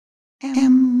MBC.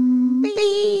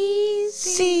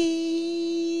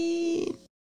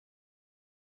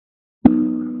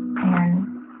 And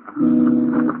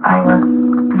I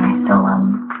still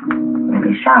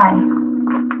really shy.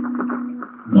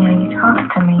 You know, you talk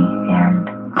to me and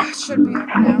it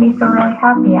made me feel really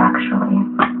happy, actually.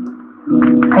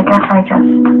 I guess I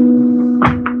really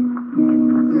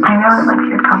like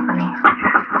your company.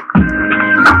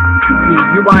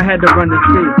 You why I had to run the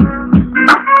street.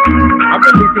 I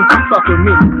really think you fuck with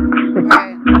me.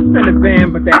 I spent a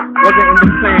band, but that wasn't in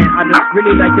the plan. I just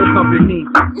really like your company.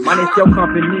 Mine is your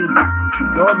company.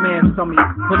 Your man told me,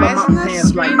 pull up my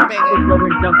pants like I was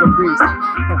wearing dungarees.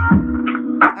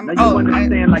 Now you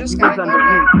understand like you was under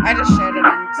me. I just shared it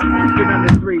on Get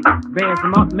under three. Bands,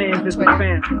 my man's just a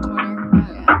fan.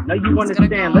 Now you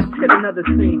understand, let's hit another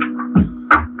scene.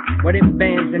 Where them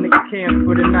bands and it camp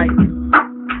for the night.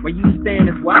 Where you stand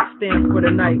is where I stand for the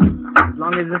night. As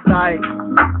long as it's alright.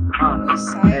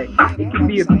 Hey, it can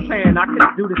be a plan. I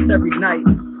could do this every night.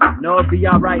 No, it'll be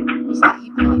alright.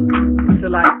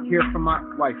 Until I hear from my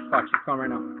wife. Fuck, she's calling right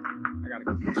now. I gotta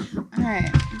go.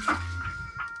 Alright.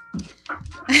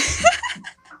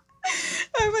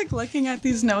 I'm like looking at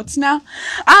these notes now.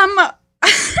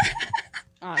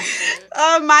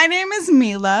 My name is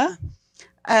Mila.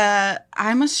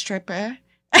 I'm a stripper.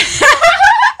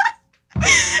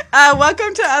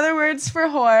 Welcome to Other Words for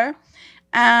Whore.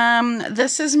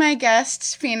 This is my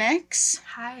guest, Phoenix.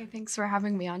 Hi, thanks for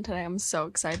having me on today. I'm so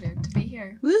excited to be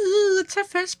here. Woo, it's our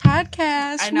first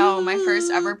podcast. I know, my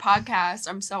first ever podcast.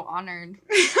 I'm so honored.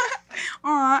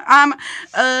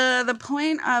 The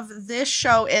point of this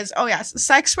show is,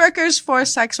 sex workers for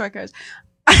sex workers.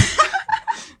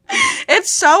 It's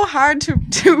so hard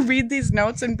to read these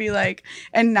notes and be like,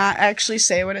 and not actually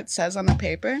say what it says on the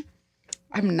paper.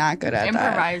 I'm not good at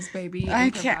Improvise, baby.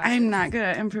 I'm not good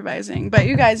at improvising. But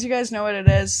you guys know what it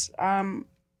is. A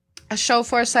show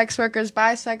for sex workers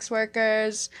by sex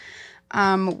workers.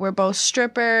 We're both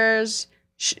strippers.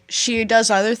 She does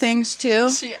other things too.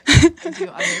 I do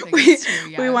other things too,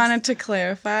 yes. We wanted to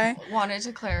clarify.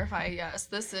 Yes.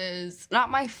 This is not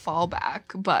my fallback,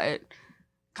 but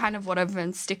kind of what I've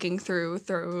been sticking through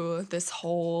this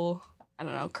whole,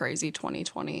 crazy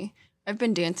 2020. I've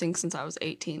been dancing since I was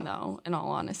 18, though, in all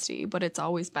honesty, but it's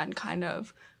always been kind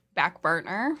of back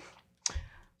burner.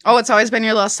 Oh, it's always been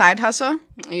your little side hustle?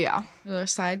 Yeah. Your little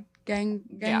side gang?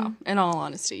 Yeah, in all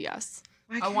honesty, yes.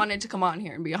 I wanted to come on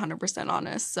here and be 100%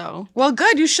 honest, so. Well,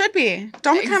 good, you should be.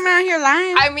 Don't be coming out here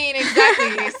lying. I mean,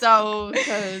 exactly, so,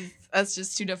 because that's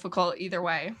just too difficult either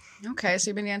way. Okay, so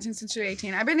you've been dancing since you were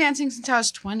 18. I've been dancing since I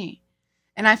was 20.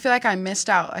 And I feel like I missed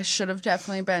out. I should have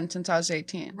definitely been since I was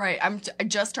 18. Right. I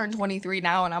just turned 23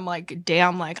 now, and I'm like,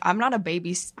 damn, like, I'm not a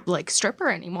baby, like, stripper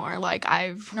anymore. Like,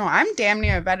 No, I'm damn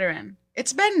near a veteran.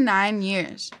 It's been 9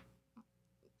 years.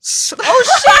 Oh,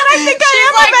 shit, I think I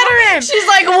am a veteran! She's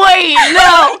like, wait,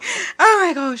 no! Oh,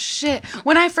 my God, shit.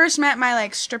 When I first met my,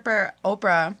 like, stripper,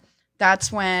 Oprah,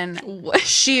 that's when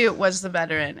she was the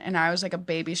veteran, and I was, like, a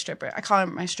baby stripper. I call her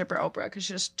my stripper Oprah, because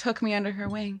she just took me under her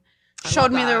wing.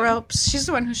 Showed me the ropes. She's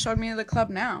the one who showed me the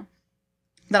club now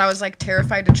that I was like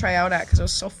terrified to try out at because it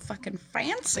was so fucking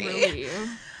fancy. Really?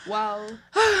 Well,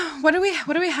 what do we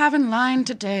have in line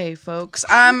today, folks?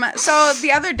 So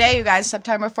the other day, you guys,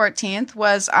 September 14th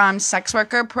was Sex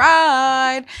Worker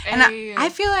Pride, and I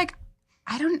feel like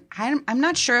I'm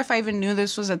not sure if I even knew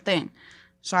this was a thing,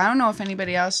 so I don't know if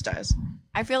anybody else does.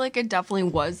 I feel like it definitely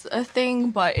was a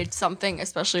thing, but it's something,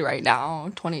 especially right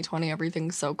now, 2020,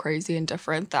 everything's so crazy and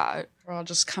different that we're all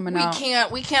just coming out.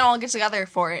 We can't all get together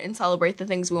for it and celebrate the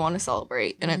things we want to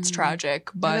celebrate, and it's tragic.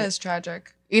 But it is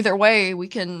tragic. Either way, we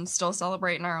can still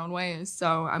celebrate in our own ways.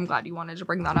 So I'm glad you wanted to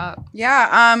bring that up.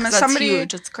 Yeah, that's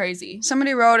huge. It's crazy.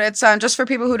 Somebody wrote it's just for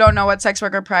people who don't know what Sex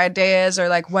Worker Pride Day is or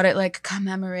like what it like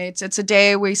commemorates. It's a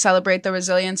day we celebrate the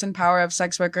resilience and power of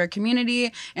sex worker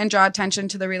community and draw attention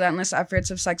to the relentless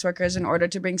efforts of sex workers in order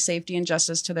to bring safety and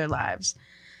justice to their lives.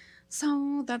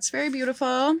 So that's very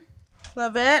beautiful.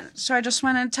 Love it. So I just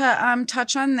wanted to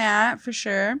touch on that for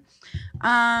sure.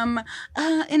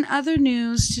 In other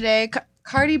news today,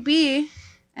 Cardi B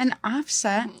and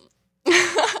Offset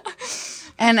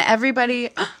and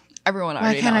everybody. Everyone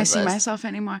already knows. Why can't I see myself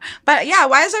anymore? But yeah,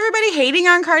 why is everybody hating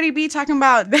on Cardi B? Talking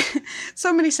about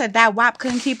somebody said that WAP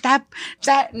couldn't keep that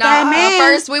man.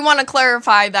 First, we want to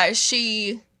clarify that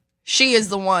she is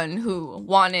the one who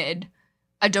wanted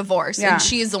a divorce, and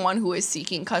she is the one who is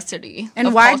seeking custody.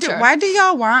 And why do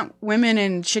y'all want women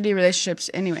in shitty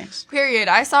relationships anyways? Period.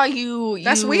 I saw you.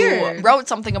 That's weird. Wrote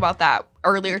something about that.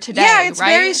 earlier today. Yeah, it's right?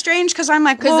 very strange because I'm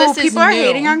like, 'Cause whoa, this is people are new.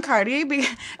 hating on Cardi.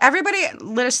 Everybody,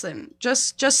 listen,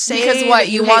 just say because what that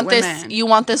you hate want women. you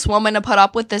want this woman to put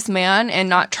up with this man and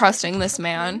not trusting this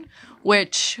man,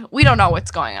 which we don't know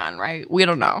what's going on, right? We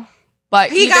don't know.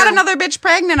 But He got another bitch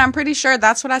pregnant. I'm pretty sure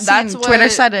that's what I seen. That's what- Twitter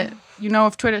said it. You know,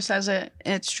 if Twitter says it,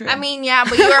 it's true. I mean, yeah,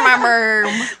 but you remember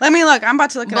let me look. I'm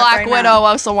about to look it up Black right Widow now.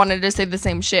 also wanted to say the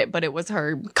same shit, but it was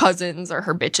her cousins or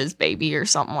her bitch's baby or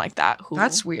something like that. Who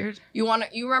That's weird. you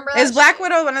remember that? Is Black shit?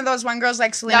 Widow one of those one girls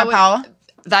like Selena That was- Powell?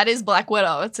 That is Black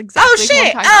Widow. It's exactly Oh, who I'm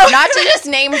shit. talking Oh. about. Not to just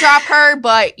name drop her,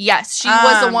 but yes, she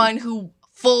was the Um, one who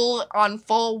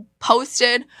full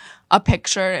posted a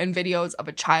picture and videos of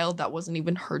a child that wasn't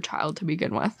even her child to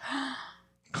begin with,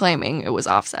 claiming it was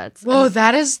Offset's. Whoa, And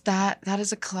that is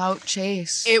a clout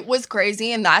chase. it was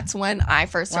crazy, and that's when I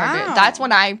first started. Wow. That's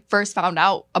when I first found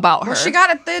out about her. Well, she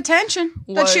got the attention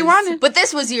that she wanted. But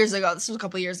this was years ago. This was a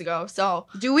couple years ago. So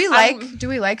Do we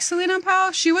like Selena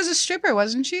Powell? She was a stripper,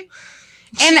 wasn't she?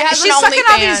 and she's sucking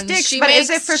all these dicks, but is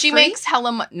it for she free? makes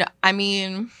hella no, I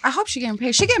mean, I hope she getting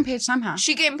paid. She getting paid somehow.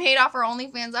 she getting paid off her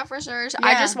OnlyFans, that for sure.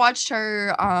 I Yeah. just watched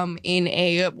her in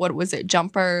a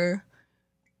jumper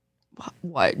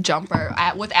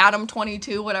with Adam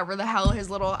 22, whatever the hell his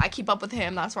little. I keep up with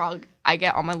him. That's where I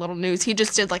get all my little news. He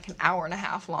just did like an hour and a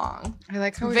half long I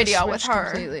like how we video just with switched her.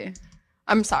 completely.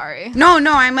 I'm sorry. No,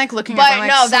 I'm like looking at But them, like,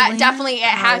 no, that Selena? definitely it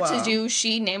had Oh, to do.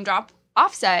 She name dropped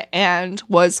Offset and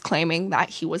was claiming that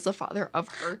he was the father of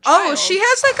her child. Oh, she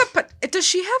has like does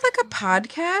she have like a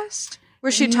podcast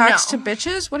where she talks to No.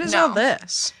 bitches? What is No. all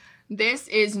this? This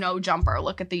is no jumper.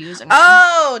 Look at the username.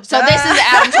 Oh, So this is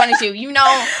Adam 22. You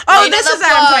know. Oh, Lena this the is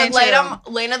Adam Plug,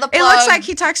 22. Lena the Plug. It looks like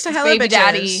he talks to hella baby bitches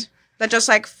daddy. that just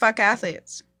like fuck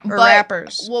athletes or But-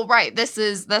 rappers. Well, right.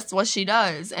 That's what she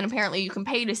does, and apparently you can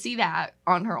pay to see that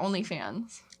on her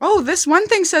OnlyFans. Oh, this one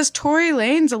thing says Tory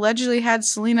Lanez allegedly had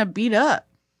Selena beat up.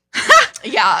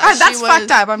 Yeah, That's she was-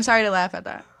 fucked up. I'm sorry to laugh at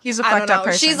that. He's a I don't fucked up know.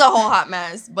 person. She's a whole hot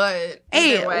mess, but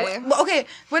Hey, either way. okay.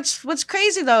 What's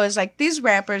crazy though is like these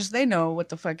rappers, they know what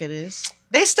the fuck it is.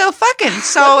 They still fucking.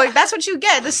 So that's what you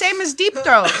get. The same as Deep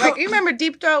Throat. Like you remember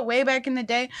Deep Throat way back in the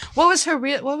day. What was her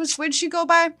real? Where'd she go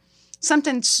by?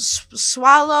 Something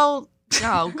swallow.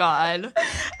 Oh God.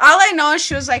 All I know is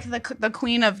she was like the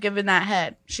queen of giving that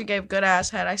head. She gave good ass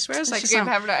head. I swear it's like she some.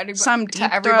 gave heaven some to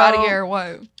Deep everybody Throat. or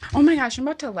what? Oh my gosh! I'm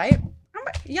about to light.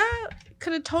 Yeah,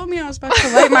 could have told me I was about to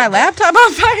light my laptop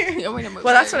on fire. Yeah, wait a minute.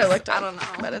 Well, that's what it looked like. I don't know.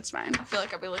 But it's fine. I feel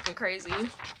like I'd be looking crazy.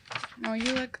 No,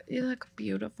 you look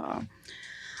beautiful.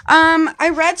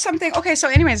 I read something. Okay, so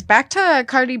anyways, back to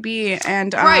Cardi B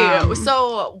and Right.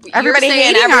 So everybody you're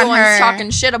saying hating on everyone's her. talking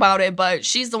shit about it, but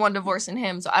she's the one divorcing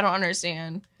him, so I don't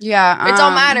understand. yeah, It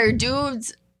don't matter.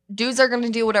 Dudes are gonna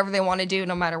do whatever they want to do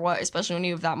no matter what, especially when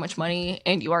you have that much money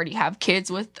and you already have kids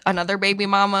with another baby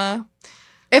mama.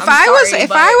 If I'm I sorry, was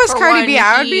but for Cardi B, one,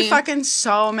 I would be he- fucking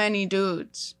so many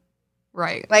dudes.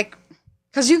 Right. Like,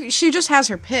 cause she just has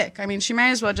her pick. I mean, she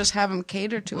might as well just have him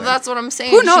cater to Well, her. that's what I'm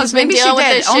saying. Who knows? She's been Maybe she dealing with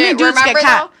did. this Only shit. dudes get Remember,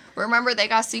 caught. Remember, they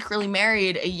got secretly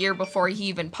married a year before he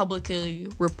even publicly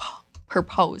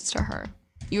proposed to her.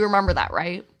 You remember that,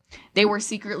 right? They were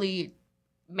secretly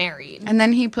married, And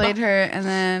then he played her,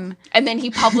 and then he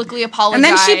publicly apologized.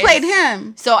 and then she played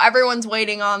him. So everyone's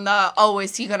waiting on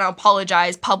is he gonna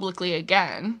apologize publicly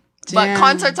again? But Damn.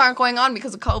 concerts aren't going on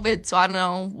because of COVID, so I don't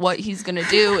know what he's gonna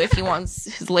do if he wants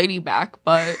his lady back.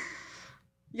 But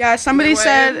Yeah, somebody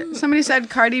Anyway. said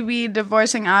Cardi B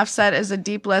divorcing Offset is a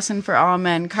deep lesson for all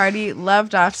men. Cardi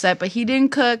loved Offset, but he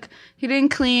didn't cook, he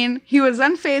didn't clean, he was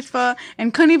unfaithful,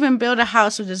 and couldn't even build a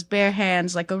house with his bare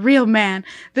hands like a real man.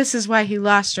 This is why he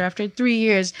lost her. After 3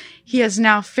 years, he has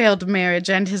now failed marriage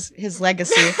and his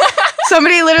legacy.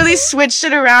 Somebody literally switched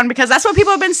it around because that's what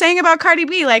people have been saying about Cardi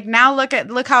B. Like now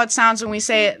look how it sounds when we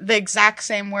say the exact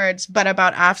same words, but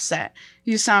about Offset.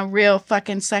 You sound real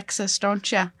fucking sexist, don't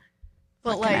ya?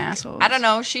 But Fucking like, assholes. I don't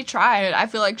know. She tried. I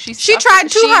feel like she tried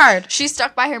too hard. She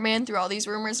stuck by her man through all these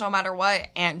rumors, no matter what,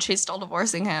 and she's still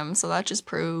divorcing him. So that just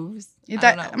proves I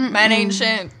don't know. Men ain't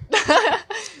shit.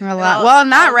 A lot. Well,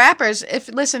 not rappers.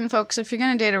 Listen, folks, if you're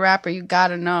gonna date a rapper, you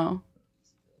gotta know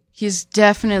he's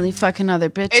definitely fucking other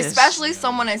bitches. Especially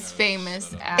someone as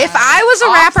famous as if I was a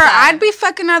rapper, Offset. I'd be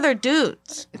fucking other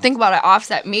dudes. Think about it.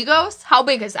 Offset Migos. How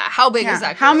big is that? How big Yeah. is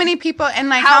that? How group? many people and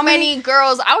like How many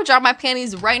girls? I would drop my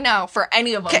panties right now for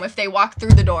any of them if they walk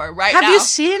through the door right now. Have you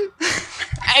seen?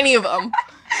 Any of them?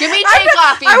 Give me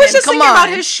Takeoff. I was just Come thinking on. about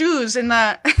his shoes in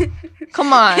the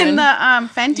Come on. in the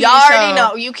Fenty. You already show.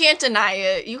 know. You can't deny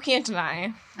it. You can't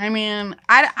deny. I mean,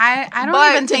 I don't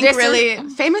But even think this really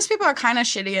is- famous people are kind of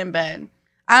shitty in bed.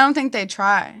 I don't think they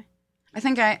try. I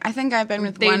think I've been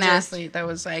with one athlete that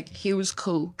was like, he was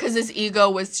cool. Because his ego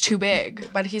was too big.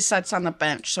 But he sits on the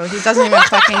bench, so he doesn't even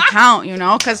fucking count, you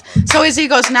know? So his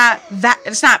ego's not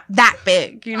that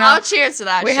big, you know? I'll cheers to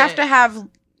that We shit. have to have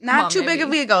not too big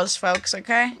of egos, folks,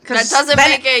 okay? That doesn't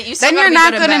make it, you still then gotta you're be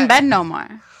not good good in in bed. bed no more.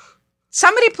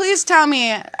 Somebody please tell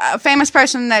me a famous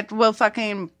person that will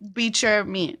fucking beat your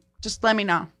meat. Just let me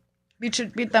know.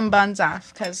 Beat them buns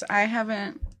off, because I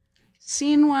haven't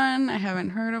seen one. I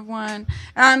haven't heard of one.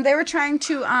 They were trying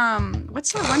to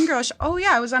what's that one girl? Oh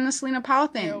yeah, I was on the Selena Powell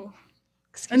thing.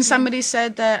 And somebody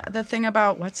said that the thing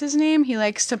about what's his name? He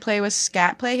likes to play with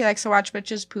scat play. He likes to watch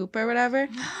bitches poop or whatever.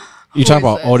 You talking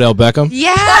about Odell Beckham?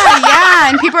 Yeah.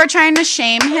 And people are trying to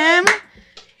shame him.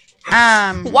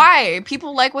 Why?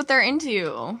 People like what they're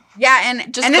into. Yeah,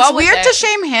 and Just it's go with weird it. to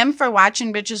shame him for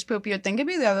watching bitches poop. You'd think it'd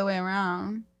be the other way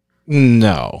around.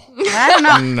 No. I don't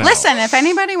know. No. Listen, if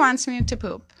anybody wants me to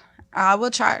poop, I will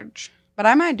charge. But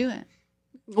I might do it.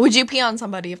 Would you pee on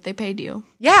somebody if they paid you?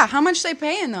 Yeah, how much they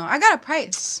paying though? I got a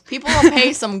price. People will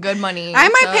pay some good money. I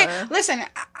might pay. Listen,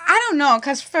 I don't know,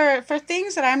 because for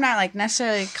things that I'm not like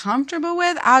necessarily comfortable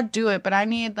with, I'll do it. But I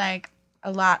need like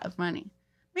a lot of money,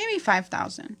 maybe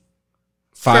 5,000.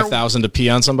 5,000 to pee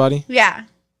on somebody? Yeah.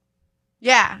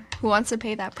 Who wants to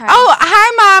pay that price? Oh,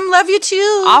 hi, Mom. Love you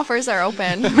too. Offers are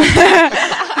open.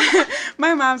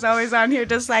 My mom's always on here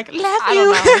just like, love I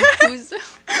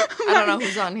you. don't know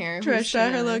who's on here. Who's Trisha, her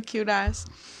streaming little it? cute ass.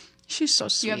 She's so Do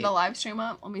sweet. you have the live stream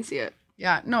up? Let me see it.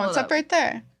 Yeah, no, Hold it's up up. right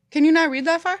there. Can you not read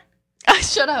that far?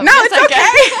 Shut up. No, Yes, it's I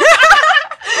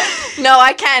can. No,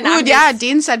 I can. I'm Dude, yeah, just-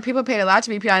 Dean said people paid a lot to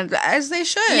be peed on, as they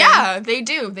should. Yeah, they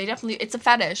do. They definitely. It's a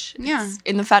fetish. Yeah. It's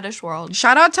in the fetish world.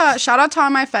 Shout out to all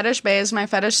my fetish bays, my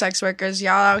fetish sex workers,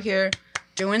 y'all out here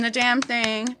doing the damn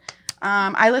thing.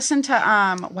 I listened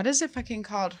to what is it fucking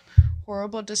called?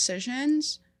 Horrible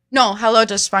Decisions? No, Hello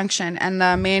Dysfunction. And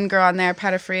the main girl on there,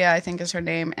 Patafria, I think is her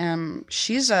name.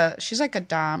 She's like a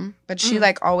dom, but she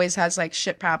like always has like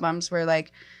shit problems where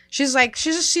like she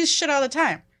just sees shit all the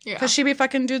time. Yeah. Cause she be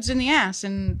fucking dudes in the ass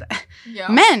and Yeah.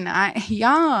 men.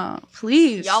 Y'all,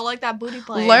 please. Y'all like that booty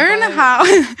play. Learn but- how.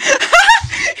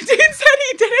 Dude said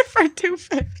he did it for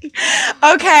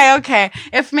 $250. Okay.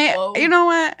 If Whoa. you know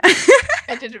what?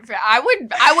 I did it for. I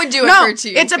would do it No, for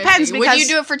 $250. it depends Would because- you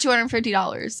do it for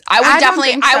 $250? I would I don't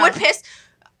definitely. think I so. would piss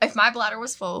if my bladder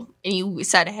was full and you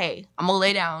said, "Hey, I'm gonna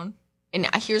lay down and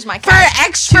here's my For an cash."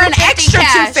 extra $250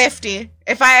 cash. $250.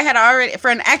 If I had already for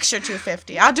an extra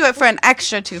 $250, I'll do it for an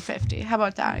extra $250. How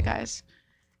about that, guys?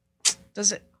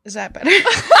 Is that better?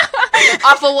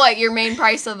 Off of what your main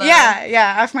price of the?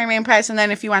 Yeah, off my main price, and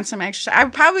then if you want some extra,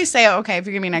 I'd probably say okay if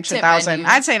you give me an extra Tip 1,000. menu.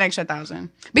 I'd say an extra 1,000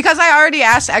 because I already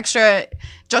asked extra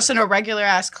just in a regular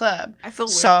ass club. I feel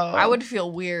weird. So- I would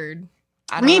feel weird.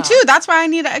 I don't Me know. too. That's why I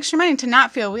need extra money to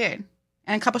not feel weird.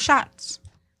 And a couple shots.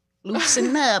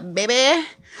 Loosen up, baby.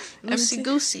 Loosey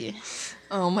goosey.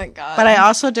 Oh my god. But I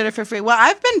also did it for free. Well,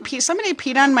 I've been somebody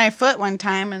peed on my foot one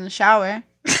time in the shower.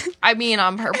 I mean,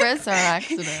 on purpose or an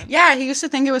accident. Yeah, he used to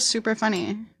think it was super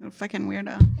funny. Fucking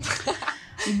weirdo.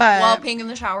 But Well, peeing in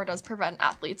the shower does prevent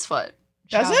athlete's foot.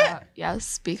 Does Shout it? out.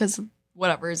 Yes, because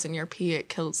whatever is in your pee, it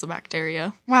kills the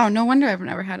bacteria. wow, no wonder I've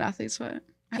never had athlete's foot.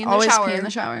 Pee I in the always shower. pee in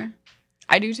the shower.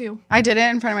 I do too. I did it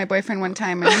in front of my boyfriend one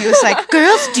time, and he was like,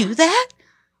 "Girls do that."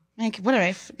 Like, what am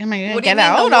I gonna What do get you mean,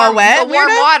 out the all warm, wet? The warm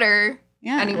weirdo? water.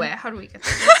 Yeah. Anyway, how do we get to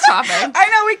this topic? I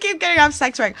know we keep getting off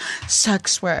sex work.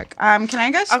 Sex work. Can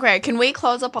I guess? Okay, can we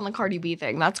close up on the Cardi B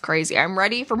thing? That's crazy. I'm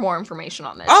ready for more information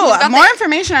on this. Oh, Who's got more the-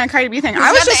 information on Cardi B thing. Who's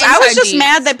I was got the just inside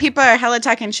mad deets? that people are hella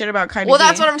talking shit about Cardi Well, B.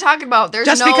 that's what I'm talking about. There's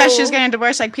just no, because she's getting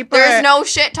divorced, like people There's are. no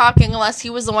shit talking unless he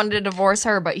was the one to divorce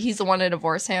her, but he's the one to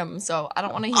divorce him. So I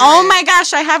don't want to hear. Oh it. my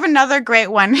gosh, I have another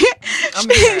great one. I'm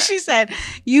here. she said,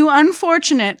 "You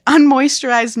unfortunate,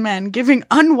 unmoisturized men giving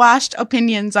unwashed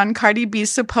opinions on Cardi B's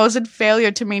supposed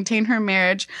failure to maintain her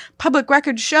marriage. Public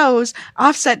record shows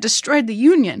Offset destroyed the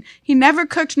union. He never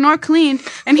cooked nor cleaned,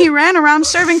 and he ran around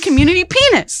serving community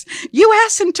peanuts. You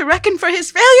asked him to reckon for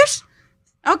his failures?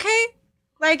 Okay?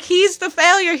 Like, he's the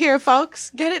failure here,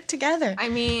 folks. Get it together." I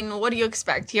mean, what do you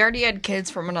expect? He already had kids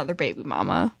from another baby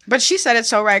mama. But she said it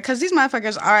so right, because these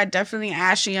motherfuckers are definitely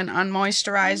ashy and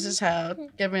unmoisturized as hell,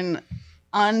 giving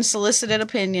unsolicited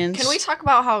opinions. Can we talk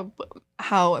about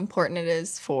how important it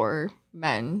is for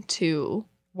men to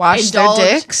wash indulge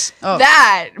their dicks? Oh.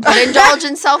 but indulge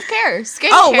in self-care, skincare?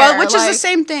 Oh, well, which is like, the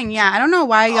same thing. Yeah, I don't know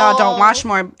why y'all don't wash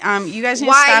more. You guys need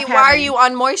to Why stop are having- you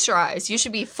unmoisturized? You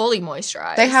should be fully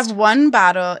moisturized. They have one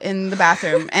bottle in the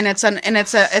bathroom, and it's a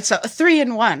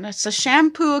 3-in-1. It's a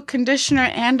shampoo, a conditioner,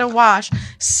 and a wash.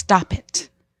 Stop it.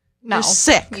 No. You're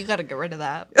sick. You gotta get rid of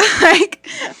that. Like,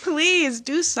 please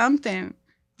do something.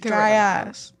 Dry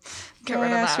ass. Get rid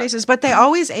of that. Faces. But they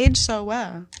always age so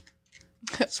well.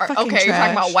 Okay, you're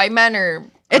talking about white men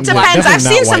or... It depends. I've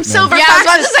seen some silver foxes. Yeah, I was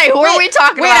about to say, who are we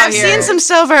talking about here? I've seen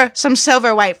some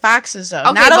silver white foxes, though.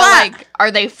 Okay, Not a lot. Like,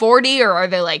 are they 40 or are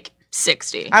they, like,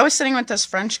 60? I was sitting with this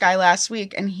French guy last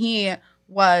week, and he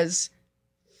was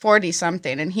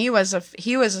 40-something, and he was a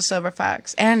silver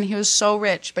fox, and he was so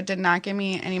rich, but did not give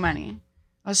me any money.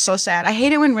 I was so sad. I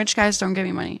hate it when rich guys don't give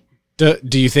me money.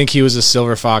 Do you think he was a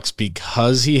silver fox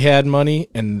because he had money,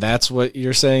 and that's what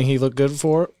you're saying he looked good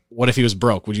for? What if he was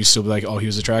broke? Would you still be like, oh, he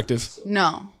was attractive?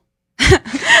 No.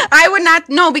 I would not.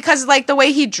 No, because like the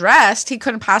way he dressed, he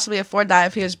couldn't possibly afford that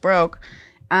if he was broke.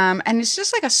 And it's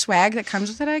just like a swag that comes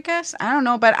with it, I guess. I don't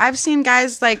know. But I've seen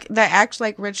guys like that act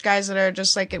like rich guys that are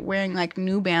just like wearing like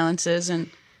New Balances and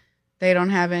they don't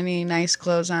have any nice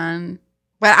clothes on.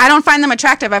 But I don't find them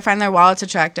attractive. I find their wallets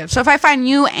attractive. So if I find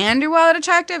you and your wallet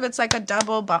attractive, it's like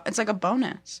it's like a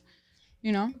bonus,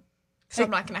 you know? So I'm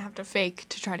not going to have to fake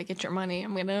to try to get your money.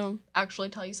 I'm going to actually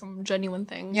tell you some genuine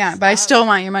things. Yeah, but I still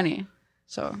want your money.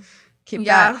 So keep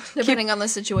that. Depending on the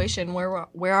situation,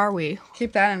 where are we?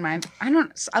 Keep that in mind.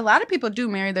 A lot of people do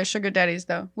marry their sugar daddies,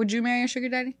 though. Would you marry your sugar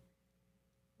daddy?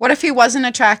 What if he wasn't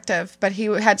attractive, but he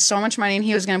had so much money and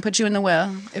he was going to put you in the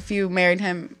will if you married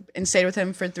him and stayed with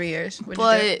him for 3 years?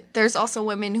 But there's also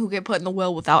women who get put in the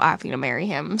will without having to marry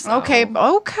him. So. Okay.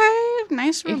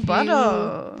 Nice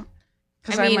rebuttal.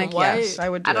 Because I'm like, yes, I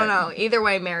would do it. I don't know. Either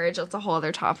way, marriage, that's a whole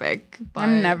other topic. But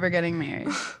I'm never getting married.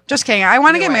 Just kidding. I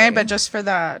want to get married, but just for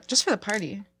the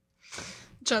party.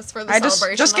 Just for the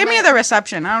celebration. Just give me the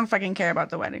reception. I don't fucking care about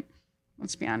the wedding.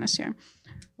 Let's be honest here.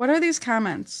 What are these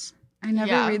comments? I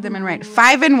never read them and write.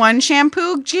 5-in-1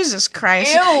 shampoo? Jesus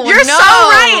Christ. Ew, You're so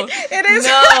right. It is.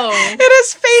 No. It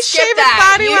is face shaving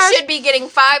body wash. You should be getting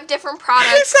 5 different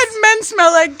products. He said men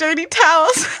smell like dirty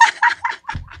towels.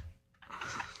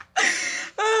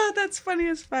 Oh, that's funny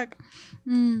as fuck.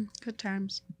 Good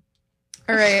times.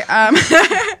 All right.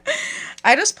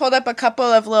 I just pulled up a couple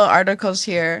of little articles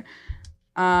here.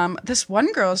 This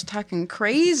one girl's talking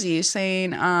crazy,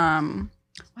 saying,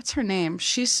 what's her name?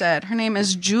 She said her name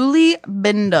is Julie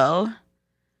Bindel,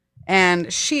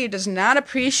 and she does not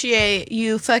appreciate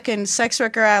you fucking sex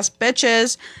worker ass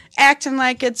bitches acting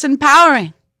like it's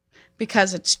empowering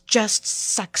because it's just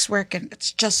sex work and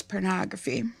it's just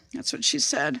pornography. That's what she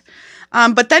said.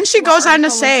 But then she goes on to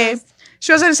say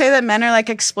that men are like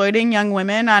exploiting young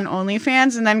women on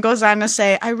OnlyFans, and then goes on to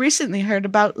say, I recently heard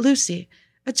about Lucy,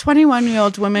 a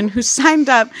 21-year-old woman who signed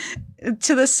up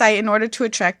to the site in order to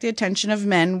attract the attention of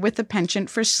men with a penchant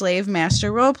for slave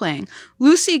master role-playing.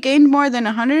 Lucy gained more than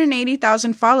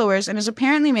 180,000 followers and is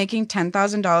apparently making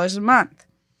 $10,000 a month.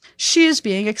 She is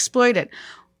being exploited.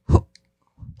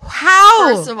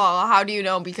 How? First of all, how do you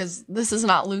know? Because this is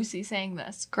not Lucy saying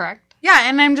this, correct? Yeah,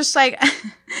 and I'm just like,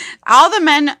 all the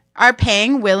men are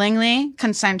paying willingly,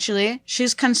 consensually.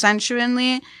 She's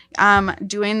consensually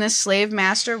doing this slave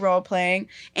master role playing,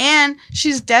 and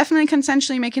she's definitely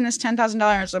consensually making this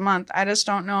 $10,000 a month. I just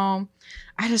don't know.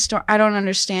 I don't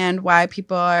understand why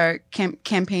people are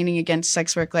campaigning against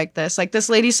sex work like this. Like, this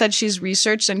lady said she's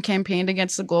researched and campaigned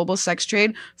against the global sex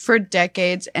trade for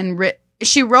decades, and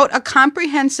she wrote a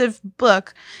comprehensive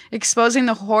book exposing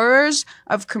the horrors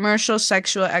of commercial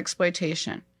sexual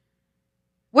exploitation.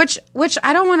 Which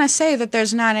I don't want to say that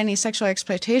there's not any sexual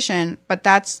exploitation, but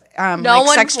that's no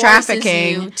one sex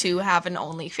trafficking. You to have an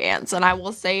OnlyFans, and I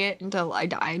will say it until I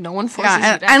die. No one forces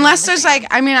you to unless there's like,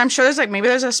 I mean, I'm sure there's like maybe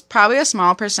there's probably a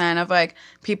small percent of like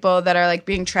people that are like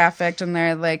being trafficked, and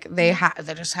they're like they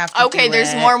just have to. Okay,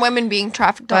 there's more women being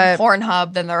trafficked on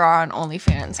Pornhub than there are on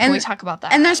OnlyFans. Can we talk about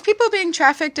that? And there's people being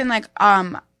trafficked in like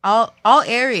all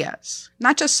areas,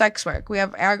 not just sex work. We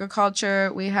have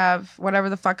agriculture, we have whatever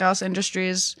the fuck else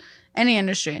industries, any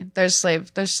industry. There's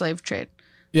slave trade.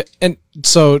 Yeah, and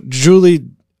so Julie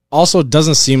also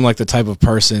doesn't seem like the type of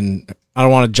person. I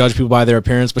don't want to judge people by their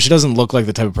appearance, but she doesn't look like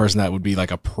the type of person that would be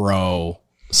like a pro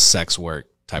sex work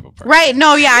type of person. Right?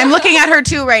 No, yeah, I'm looking at her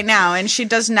too right now, and she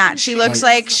does not. She looks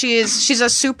like she's a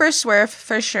super swerve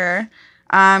for sure.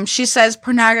 She says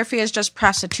pornography is just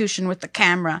prostitution with the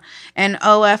camera, and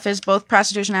OF is both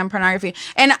prostitution and pornography.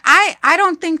 And I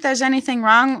don't think there's anything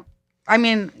wrong. I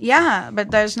mean, yeah,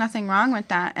 but there's nothing wrong with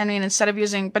that. I mean,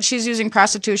 but she's using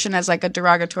prostitution as like a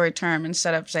derogatory term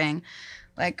instead of saying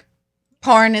like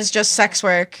porn is just sex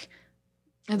work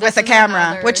with a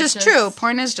camera, which is true.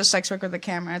 Porn is just sex work with a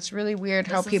camera. It's really weird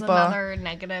how people. This is another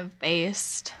negative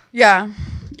based. Yeah,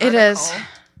 it is.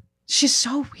 She's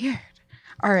so weird.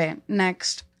 All right,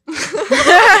 next.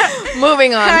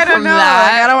 Moving on I don't from know.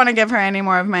 that. Like, I don't want to give her any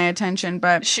more of my attention,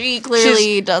 but She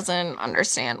clearly doesn't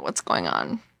understand what's going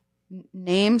on.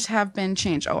 names have been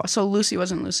changed. Oh, so Lucy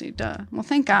wasn't Lucy. Duh. Well,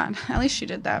 thank God. At least she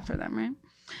did that for them, right?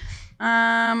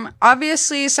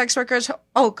 Obviously, sex workers.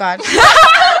 Oh God.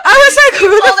 I was like, who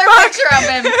Pulled the her fuck? picture up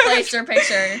and placed her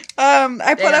picture.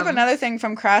 I put up Damn. another thing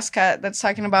from Crosscut that's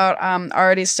talking about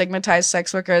already stigmatized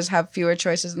sex workers have fewer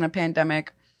choices in the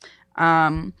pandemic.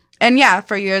 And yeah,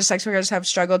 for years, sex workers have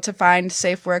struggled to find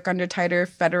safe work under tighter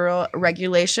federal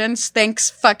regulations.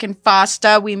 Thanks, fucking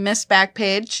FOSTA. We miss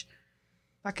Backpage.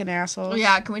 Fucking assholes.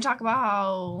 Yeah, can we talk about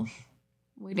how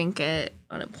we didn't get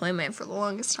unemployment for the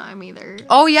longest time either?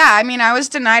 Oh yeah, I mean, I was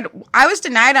denied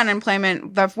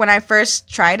unemployment when I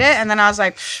first tried it, and then I was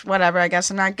like, whatever, I guess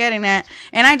I'm not getting it.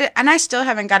 And I still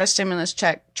haven't got a stimulus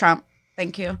check. Trump,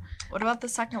 thank you. What about the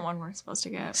second one we're supposed to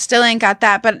get? Still ain't got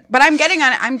that, but I'm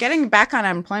getting back on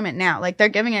unemployment now. Like they're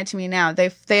giving it to me now.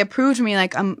 They approved me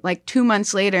like 2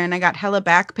 months later, and I got hella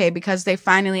back pay because they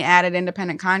finally added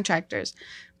independent contractors.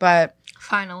 But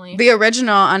Finally. the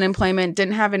original unemployment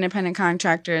didn't have independent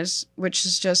contractors, which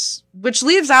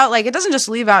leaves out, like, it doesn't just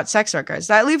leave out sex workers.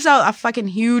 That leaves out a fucking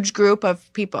huge group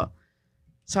of people.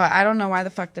 So I don't know why the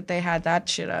fuck that they had that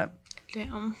shit up.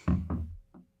 Damn.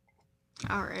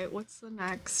 All right, what's the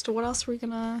next? What else are we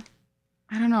gonna...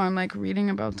 I don't know. I'm like reading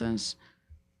about this.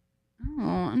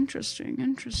 Oh,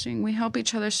 interesting. We help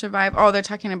each other survive. Oh, they're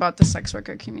talking about the sex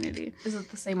worker community. Is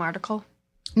it the same article?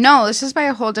 No, this is by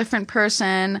a whole different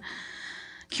person.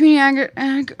 Community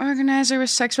organizer with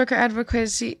sex worker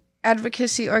advocacy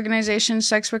organization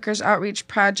Sex Workers Outreach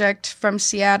Project from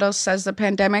Seattle says the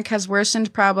pandemic has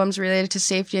worsened problems related to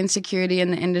safety and security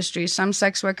in the industry. Some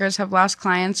sex workers have lost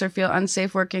clients or feel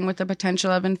unsafe working with the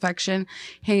potential of infection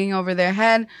hanging over their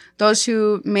head. Those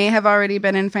who may have already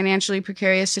been in financially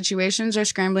precarious situations are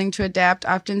scrambling to adapt,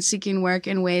 often seeking work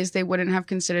in ways they wouldn't have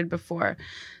considered before.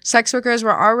 Sex workers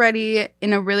were already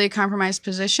in a really compromised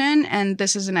position, and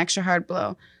this is an extra hard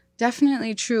blow.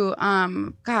 Definitely true.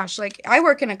 Gosh, like I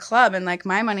work in a club, and like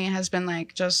my money has been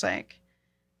like just like,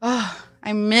 oh,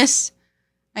 I miss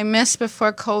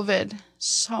before COVID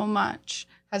so much.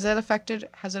 Has it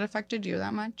affected you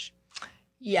that much?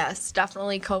 Yes,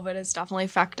 definitely. COVID has definitely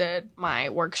affected my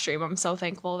work stream. I'm so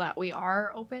thankful that we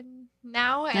are open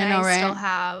now, and I know, right? still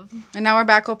have. And now we're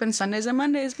back open Sundays and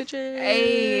Mondays, bitches.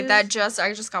 Hey, I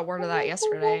just got word of that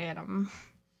yesterday, and I'm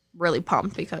really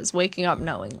pumped because waking up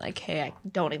knowing like, hey, I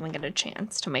don't even get a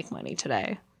chance to make money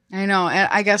today. I know, and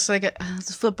I guess like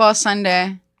it's football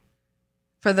Sunday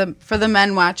for the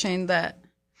men watching that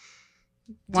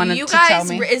wanted to tell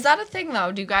me. Is that a thing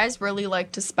though? Do you guys really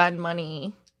like to spend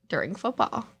money during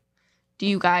football? Do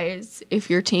you guys,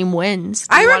 if your team wins?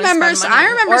 I remember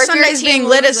Sundays being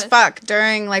lit as loses? fuck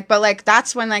during like, but like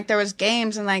that's when like there was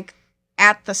games and like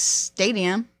at the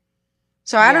stadium.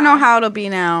 So I don't know how it'll be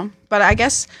now, but I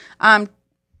guess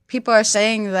people are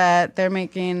saying that they're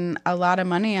making a lot of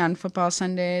money on football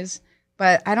Sundays,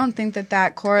 but I don't think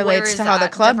that correlates to how the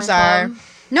clubs are. Club?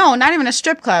 No, not even a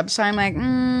strip club. So I'm like,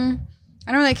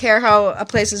 I don't really care how a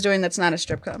place is doing that's not a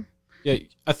strip club. Yeah,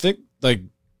 I think like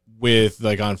with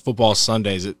like on football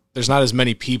Sundays, there's not as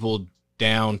many people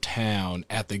downtown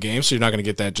at the game, so you're not going to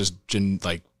get that just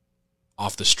like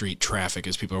off the street traffic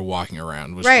as people are walking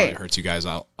around, which probably hurts you guys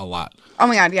out a lot. Oh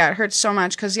my God, yeah, it hurts so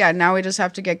much because now we just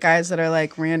have to get guys that are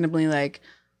like randomly like,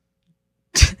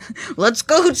 let's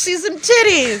go see some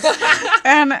titties,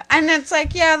 and it's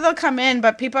like, yeah, they'll come in,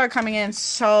 but people are coming in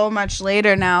so much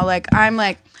later now. Like I'm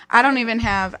like, I don't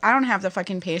have the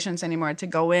fucking patience anymore to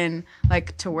go in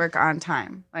like to work on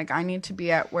time. Like I need to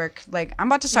be at work. Like I'm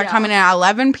about to start coming in at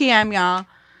 11 p.m. y'all.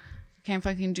 Can't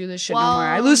fucking do this shit no more.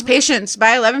 I lose patience.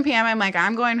 By 11 p.m., I'm like,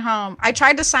 I'm going home. I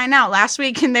tried to sign out last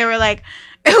week, and they were like,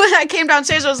 I came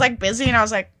downstairs, it was like busy, and I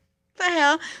was like, what the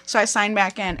hell? So I signed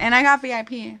back in, and I got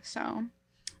VIP, so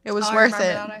it was worth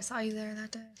it. I saw you there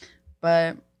that day.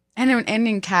 But and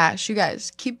in cash, you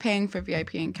guys keep paying for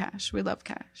VIP in cash. We love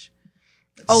cash.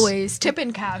 Always tip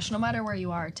in cash, no matter where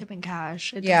you are. Tip in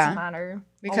cash. It doesn't matter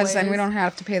because then we don't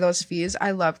have to pay those fees.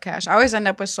 I love cash. I always end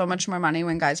up with so much more money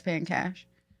when guys pay in cash.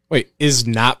 Wait, is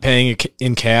not paying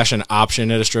in cash an option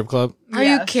at a strip club? Are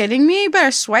you kidding me? You better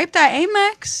swipe that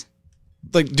Amex.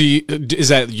 Like, is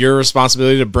that your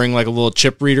responsibility to bring like a little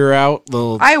chip reader out?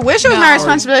 I wish it was my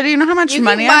responsibility. You know how much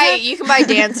money I have? You can buy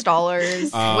dance dollars.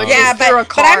 Which yeah, is through a but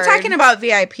card. I'm talking about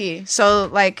VIP. So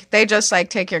like they just like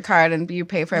take your card and you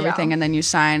pay for everything and then you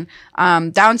sign.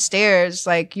 Downstairs,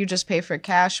 like you just pay for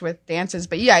cash with dances.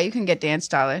 But yeah, you can get dance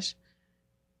dollars.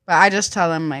 But I just tell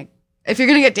them like, if you're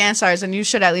gonna get dance dollars, then you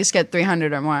should at least get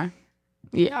 300 or more.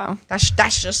 Yeah. That's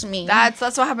just me. That's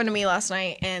what happened to me last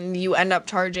night, and you end up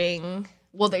charging.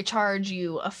 Well, they charge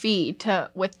you a fee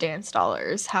with dance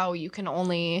dollars. How you can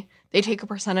only they take a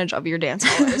percentage of your dance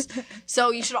dollars,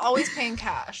 so you should always pay in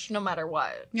cash, no matter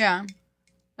what. Yeah.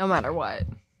 No matter what.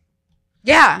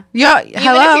 Yeah. Yeah.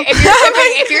 Hello.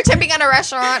 If you're tipping at a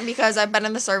restaurant, because I've been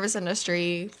in the service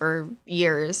industry for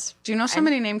years. Do you know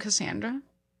somebody named Cassandra?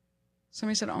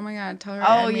 Somebody said, "Oh my God, tell her."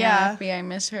 Oh, add me yeah. on FB, I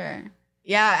miss her.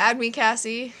 Yeah, add me,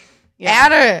 Cassie. Yeah.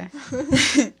 Add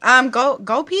her.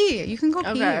 Go pee. You can go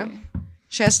Okay. pee.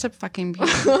 She has to fucking pee.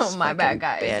 Oh, my bad,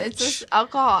 guys. Bitch. It's just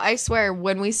alcohol. I swear,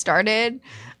 when we started,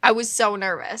 I was so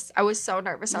nervous. I was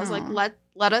like,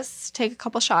 let us take a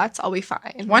couple shots. I'll be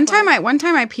fine. One time I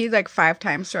peed like 5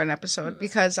 times through an episode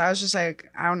because I was just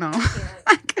like, I don't know.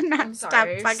 I could not stop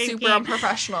fucking super peeing.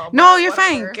 unprofessional. No, you're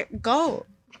whatever. fine. Go.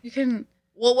 You can.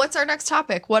 Well, what's our next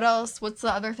topic? What else? What's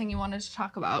the other thing you wanted to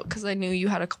talk about? Because I knew you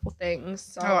had a couple things.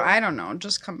 So. Oh, I don't know.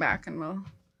 Just come back and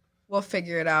we'll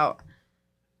figure it out.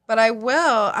 But I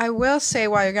will say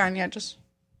while you're gone. Yeah, just.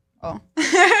 Oh.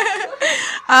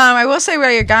 I will say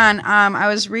while you're gone. I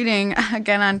was reading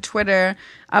again on Twitter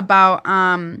about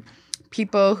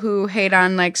people who hate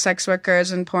on like sex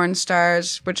workers and porn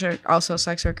stars, which are also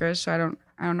sex workers. So I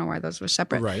don't know why those were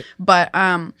separate. Right. But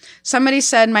somebody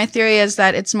said my theory is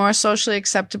that it's more socially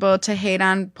acceptable to hate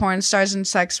on porn stars and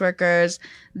sex workers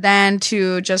than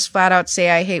to just flat out say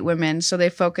I hate women. So they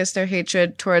focus their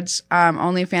hatred towards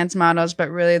OnlyFans models, but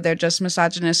really they're just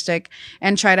misogynistic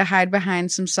and try to hide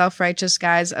behind some self-righteous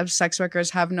guise of sex workers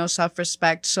have no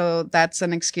self-respect. So that's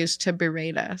an excuse to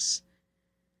berate us.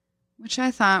 Which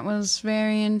I thought was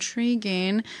very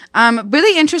intriguing.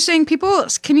 Really interesting. People,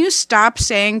 can you stop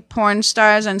saying porn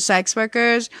stars and sex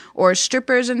workers or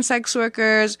strippers and sex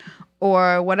workers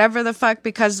or whatever the fuck,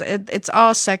 because it's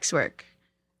all sex work.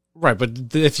 Right,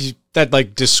 but if that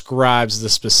like describes the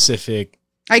specific.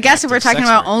 I guess if we're talking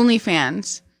about work.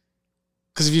 OnlyFans.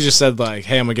 Because if you just said like,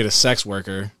 hey, I'm going to get a sex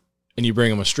worker and you bring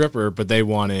them a stripper, but they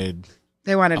wanted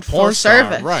a full porn star,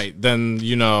 service. right, then,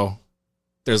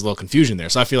 there's a little confusion there.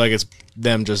 So I feel like it's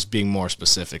them just being more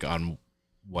specific on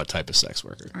what type of sex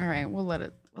worker. All right, we'll let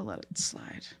it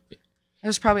slide. It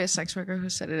was probably a sex worker who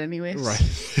said it anyways.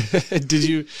 Right. Did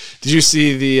you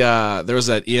see there was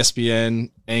that ESPN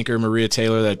anchor Maria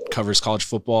Taylor that covers college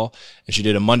football, and she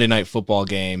did a Monday Night Football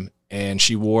game, and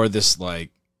she wore this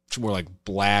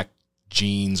black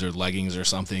jeans or leggings or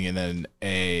something, and then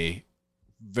I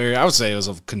would say it was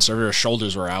a conservative.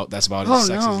 Shoulders were out. That's about as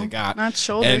sexy as it got. Not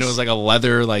shoulders. And it was like a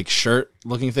leather shirt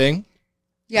looking thing.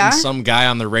 Yeah. And some guy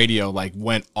on the radio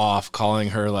went off, calling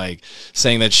her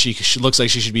saying that she looks like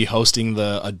she should be hosting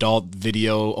the Adult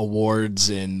Video Awards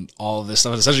and all of this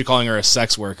stuff. Essentially calling her a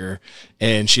sex worker,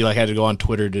 and she had to go on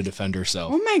Twitter to defend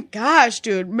herself. Oh my gosh,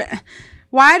 dude.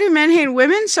 Why do men hate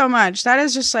women so much? That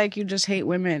is just you just hate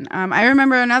women. I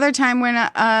remember another time when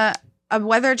a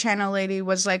Weather Channel lady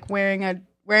was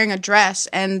wearing a dress,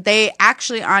 and they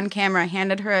actually on camera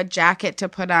handed her a jacket to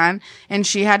put on, and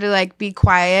she had to be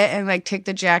quiet and take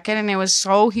the jacket, and it was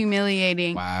so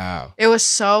humiliating. Wow. It was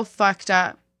so fucked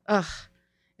up. Ugh.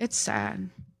 It's sad.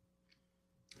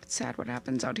 It's sad what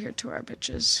happens out here to our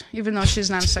bitches, even though she's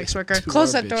not a sex worker.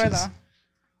 Close that door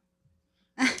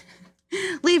though.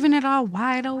 Leaving it all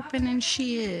wide open and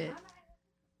shit.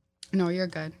 No, you're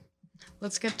good.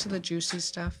 Let's get to the juicy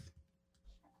stuff.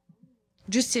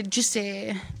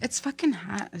 Juicy. It's fucking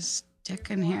hot as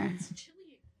dick in here.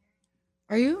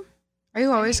 Are you?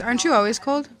 Aren't you always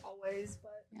cold? Always,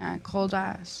 but. Yeah, cold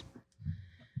ass.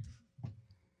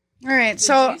 All right,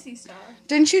 so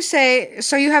didn't you say,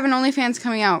 so you have an OnlyFans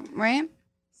coming out, right?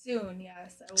 Soon,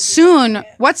 yes. Soon.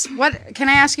 What, can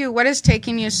I ask you, what is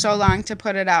taking you so long to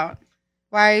put it out?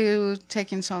 Why are you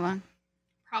taking so long?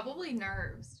 Probably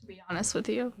nerves, to be honest with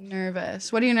you.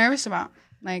 Nervous. What are you nervous about?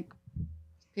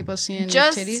 People seeing your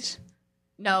titties?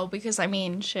 No, because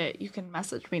shit, you can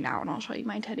message me now and I'll show you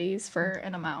my titties for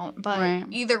an amount. But right.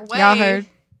 Either way, y'all heard.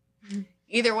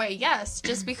 Either way, yes.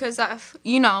 Just because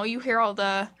you hear all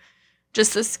the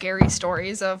scary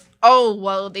stories of, oh,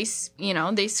 well, they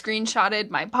screenshotted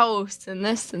my posts and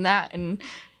this and that, and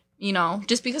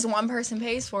just because one person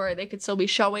pays for it, they could still be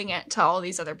showing it to all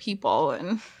these other people,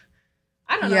 and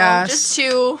I don't know, just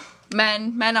to.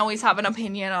 Men always have an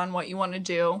opinion on what you want to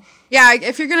do. Yeah,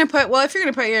 if you're gonna put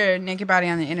your naked body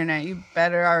on the internet, you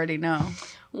better already know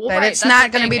that it's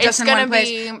not gonna be just in one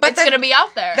place. But it's gonna be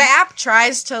out there. The app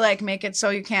tries to make it so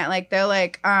you can't they'll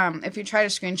if you try to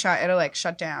screenshot, it'll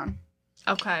shut down.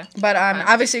 Okay. But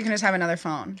obviously you can just have another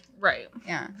phone. Right.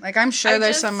 Yeah. I'm sure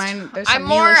there's some newer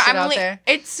shit out there.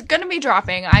 It's gonna be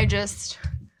dropping. I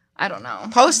I don't know.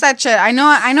 Post that shit. I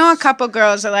know a couple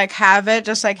girls that like have it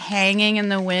just like hanging in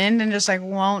the wind and just like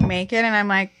won't make it, and I'm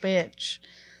like, bitch,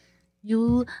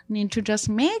 you need to just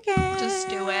make it. Just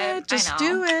do it. Just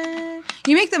do it.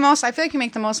 You make the most. I feel like you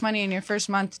make the most money in your first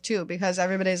month too, because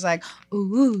everybody's like,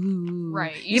 ooh,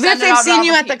 Right. Even if they've seen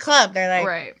you at the club, they're like,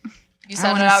 right. You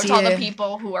send it out to all the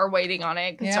people who are waiting on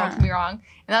it. Because don't get me wrong. And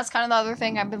that's kind of the other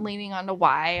thing I've been leaning on to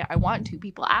why I want to.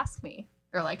 People ask me.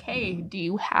 They're like, hey, do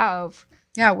you have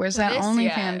where's that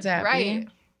OnlyFans at? Right.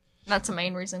 That's the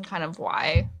main reason kind of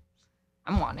why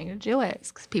I'm wanting to do it.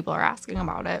 Because people are asking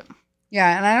about it.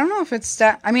 Yeah, and I don't know if it's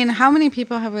that. I mean, how many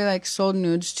people have we like sold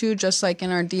nudes to just like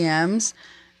in our DMs?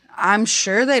 I'm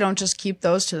sure they don't just keep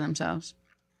those to themselves.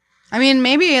 I mean,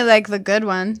 maybe like the good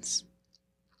ones.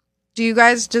 Do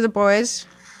the boys,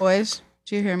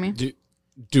 do you hear me?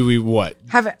 Do we what?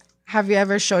 Have you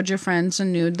ever showed your friends a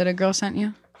nude that a girl sent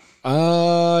you?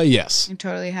 Yes. You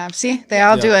totally have. See, they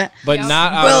all do it. But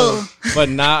not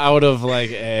out of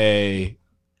like a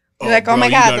You're like, bro, oh my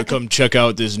you God. gotta come check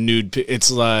out this nude. It's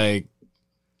like,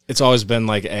 it's always been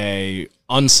like a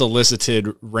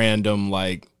unsolicited random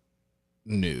like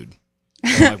nude.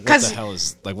 Like, what the hell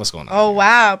is like, what's going on? Oh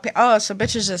wow. Oh, so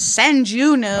bitches just send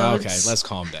you nudes. Okay, let's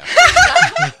calm down.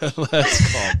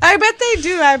 Let's calm. I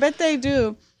bet they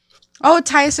do. Oh,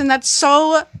 Tyson, that's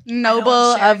so noble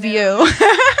of you.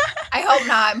 I hope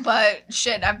not, but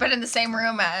shit, I've been in the same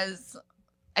room as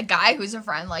a guy who's a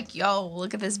friend. Like, yo,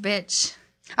 look at this bitch.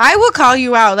 I will call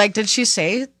you out. Like, did she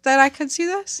say that I could see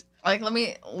this?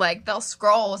 Like, they'll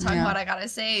scroll talking about I got it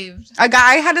saved. A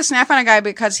guy, I had to snap on a guy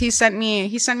because he sent me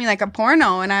like a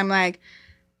porno, and I'm like,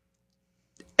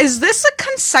 is this a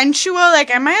consensual? Like,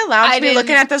 am I allowed to be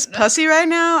looking at this pussy right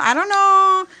now? I don't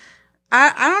know.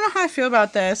 I don't know how I feel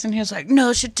about this. And he was like,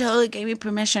 no, she totally gave me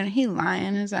permission. He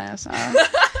lying his ass off.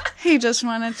 He just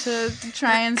wanted to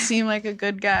try and seem like a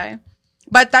good guy.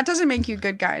 But that doesn't make you a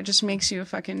good guy. It just makes you a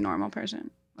fucking normal person.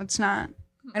 It's not.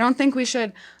 I don't think we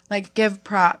should, like, give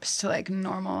props to, like,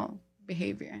 normal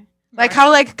behavior. Like, how,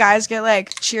 like, guys get,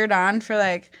 like, cheered on for,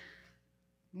 like,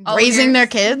 raising their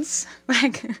kids.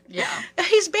 Like,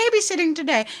 he's babysitting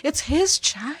today. It's his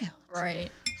child.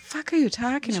 Right. Fuck are you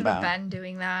talking about? Should have been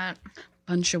doing that.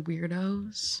 Bunch of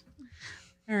weirdos.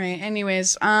 All right.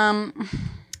 Anyways,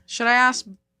 should I ask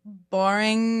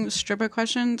boring stripper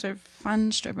questions or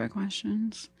fun stripper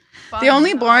questions? The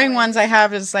only boring ones I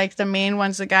have is like the main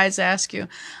ones the guys ask you.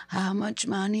 How much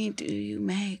money do you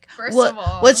make? First of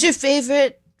all, what's your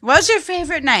favorite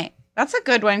night? That's a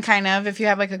good one, kind of, if you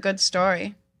have like a good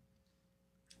story.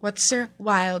 What's your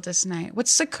wildest night?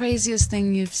 What's the craziest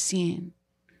thing you've seen?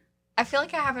 I feel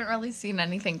like I haven't really seen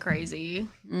anything crazy,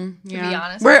 to be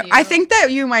honest with you. I think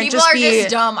that you might People just are be just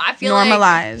dumb. I feel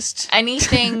normalized. Like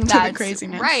anything to that's the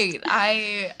craziness. Right.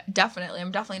 I'm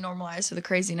definitely normalized to the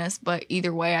craziness, but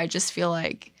either way, I just feel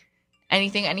like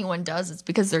anything anyone does, it's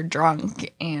because they're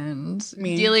drunk, and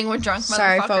dealing with drunk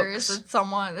motherfuckers,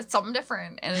 it's something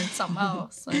different, and it's something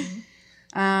else.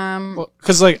 And,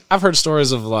 because like I've heard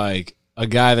stories of like a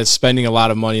guy that's spending a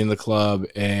lot of money in the club,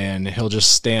 and he'll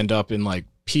just stand up and like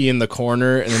pee in the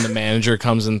corner, and then the manager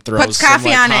comes and throws puts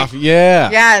coffee on it.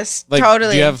 Yeah. Yes, like,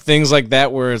 totally. Do you have things like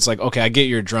that where it's like, okay, I get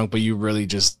you're drunk, but you really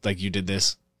just like you did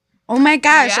this? Oh my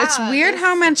gosh, it's weird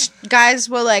how much guys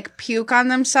will like puke on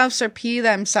themselves or pee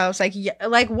themselves.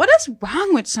 Like what is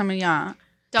wrong with some of y'all?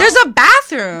 There's a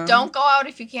bathroom. Don't go out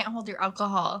if you can't hold your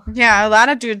alcohol. Yeah, a lot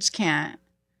of dudes can't.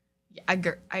 I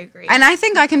agree. And I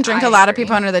think I can drink a lot of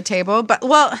people under the table, but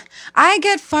I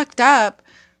get fucked up,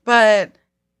 but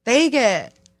they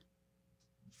get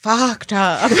fucked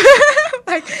up.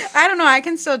 Like, I don't know, I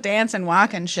can still dance and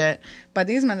walk and shit, but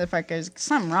these motherfuckers,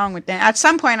 something wrong with them. At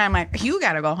some point, I'm like, you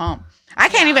gotta go home. I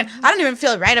don't even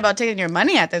feel right about taking your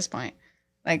money at this point.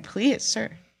 Like, please,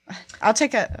 sir. I'll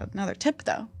take another tip,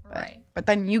 though. But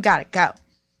then you gotta go.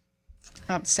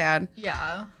 I'm sad.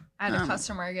 Yeah. I had a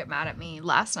customer get mad at me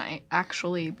last night,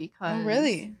 actually, because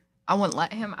really? I wouldn't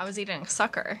let him. I was eating a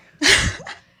sucker.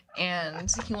 And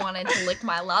he wanted to lick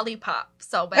my lollipop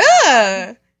so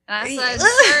bad. And I said,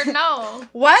 sir, no.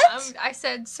 What? I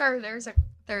said, sir,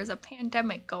 there's a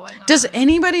pandemic going on. Does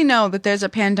anybody know that there's a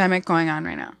pandemic going on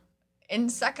right now? And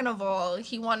second of all,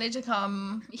 he wanted to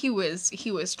come. He was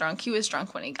drunk. He was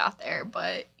drunk when he got there.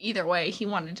 But either way, he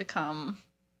wanted to come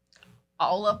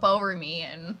all up over me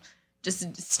and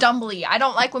just stumbly. I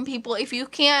don't like when people, if you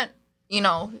can't,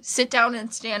 sit down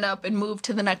and stand up and move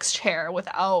to the next chair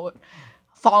without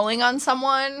falling on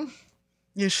someone,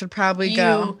 you should probably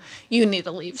go. You need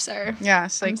to leave, sir.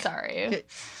 Yes. I'm sorry.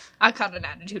 I caught an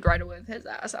attitude right away with his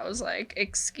ass. I was like,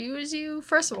 excuse you?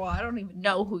 First of all, I don't even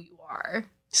know who you are.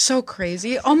 So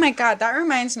crazy. Oh my God, that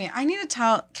reminds me. I need to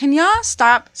tell, can y'all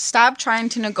stop trying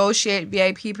to negotiate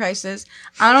VIP prices?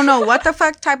 I don't know what the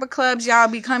fuck type of clubs y'all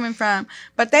be coming from,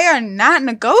 but they are not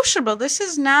negotiable. This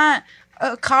is not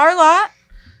a car lot.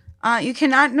 You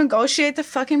cannot negotiate the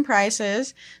fucking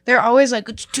prices. They're always like,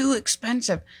 it's too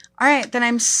expensive. All right, then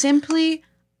I'm simply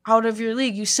out of your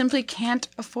league. You simply can't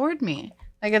afford me.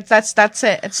 Like that's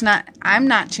it. It's not, I'm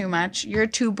not too much. You're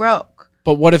too broke.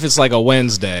 But what if it's like a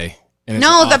Wednesday?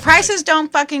 No, the prices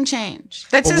don't fucking change.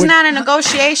 This is not a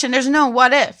negotiation. There's no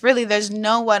what if. Really, there's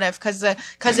no what if because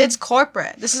it's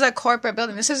corporate. This is a corporate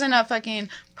building. This isn't a fucking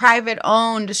private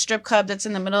owned strip club that's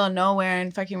in the middle of nowhere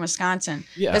in fucking Wisconsin.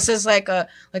 Yeah. This is like a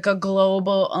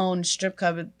global owned strip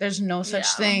club. There's no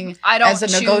such thing as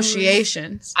a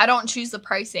negotiation. I don't choose the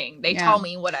pricing. They tell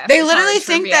me what I have They literally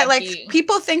think that like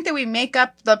people think that we make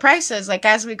up the prices like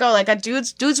as we go. Like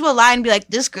dudes will lie and be like,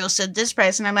 this girl said this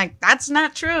price, and I'm like, that's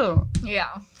not true.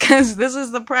 Yeah. Because this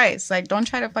is the price. Like, don't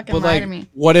try to fucking lie to me.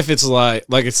 What if it's like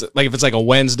if it's like a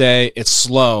Wednesday, it's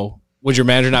slow. Would your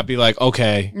manager not be like,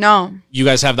 okay, no, you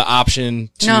guys have the option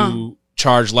to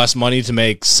charge less money to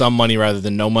make some money rather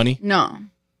than no money? No,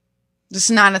 this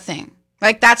is not a thing.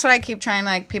 Like, that's what I keep trying.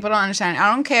 Like, people don't understand.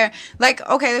 I don't care. Like,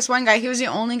 okay, this one guy, he was the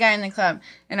only guy in the club.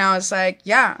 And I was like,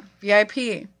 yeah,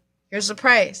 VIP. Here's the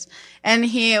price. And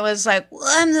he was like, well,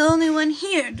 I'm the only one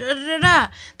here. Da, da, da, da.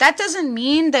 That doesn't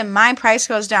mean that my price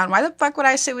goes down. Why the fuck would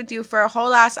I sit with you for a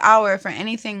whole ass hour for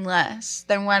anything less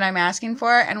than what I'm asking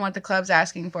for and what the club's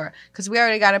asking for? Because we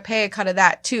already got to pay a cut of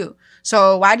that too.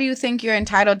 So why do you think you're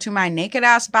entitled to my naked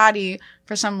ass body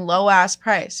for some low ass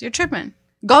price? You're tripping.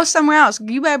 Go somewhere else.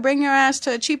 You better bring your ass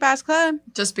to a cheap ass club.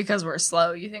 Just because we're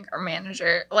slow, you think our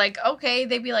manager, like, okay,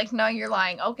 they'd be like, no, you're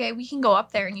lying. Okay, we can go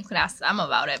up there and you can ask them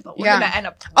about it, but we're gonna end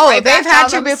up. They've had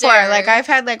to before. Like, I've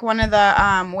had like one of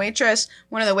the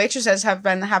waitresses have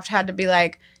had to be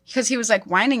like, because he was like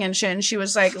whining and shit, and she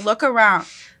was like, look around.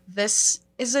 This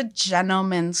is a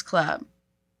gentleman's club.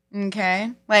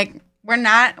 Okay, like. We're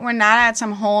not at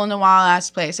some hole in the wall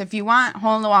ass place. If you want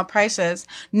hole in the wall prices,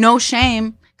 no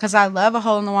shame, because I love a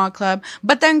hole in the wall club.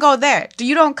 But then go there.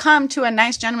 You don't come to a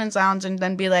nice gentleman's lounge and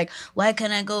then be like, why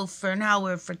can't I go for an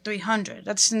hour for $300?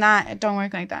 That's not. It don't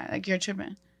work like that. Like, you're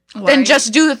tripping. Right. Then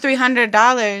just do the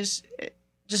 $300.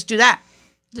 Just do that.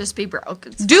 Just be broke.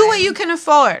 Do what you can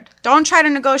afford. Don't try to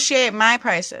negotiate my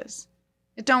prices.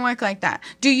 It don't work like that.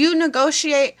 Do you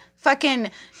negotiate fucking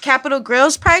Capital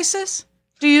Grille's prices?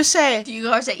 Do you say,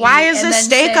 why is this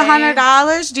steak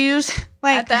 $100? Do you,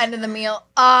 like... At the end of the meal,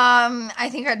 I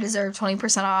think I deserve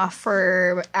 20% off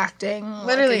for acting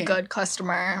like a good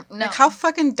customer. No. Like, how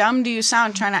fucking dumb do you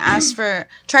sound trying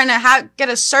to get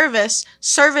a service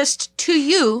serviced to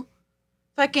you,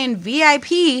 fucking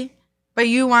VIP, but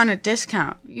you want a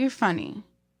discount? You're funny.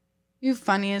 You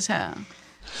funny as hell.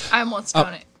 I almost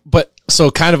done it. But, so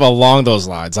kind of along those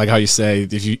lines, like how you say,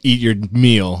 if you eat your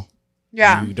meal...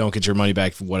 Yeah, you don't get your money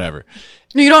back for whatever.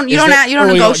 You don't negotiate. You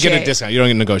don't get a discount. You don't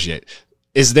get to negotiate.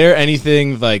 Is there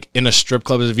anything like in a strip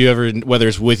club? Have you ever, whether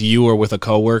it's with you or with a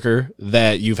coworker,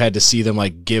 that you've had to see them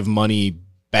like give money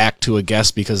back to a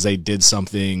guest because they did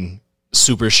something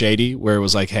super shady, where it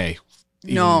was like, hey,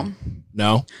 no,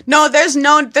 there's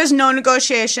no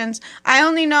negotiations.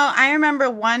 I remember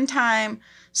one time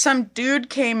some dude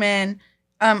came in,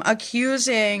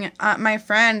 accusing my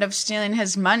friend of stealing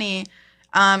his money.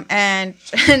 And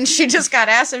she just got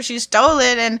asked if she stole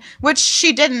it, and which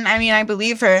she didn't. I mean, I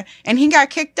believe her, and he got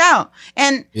kicked out.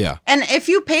 And if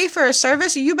you pay for a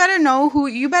service, you better know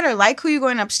you better like who you're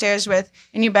going upstairs with,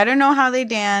 and you better know how they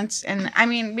dance. And I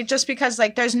mean, just because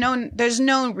like there's no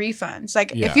refunds.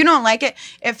 Like if you don't like it,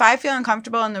 if I feel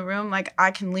uncomfortable in the room, like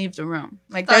I can leave the room.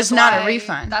 Like there's not a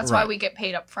refund. That's why we get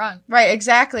paid up front. Right,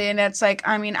 exactly. And it's like,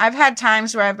 I mean, I've had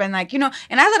times where I've been like, and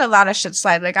I let a lot of shit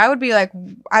slide. Like I would be like,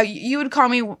 you would call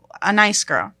me a nice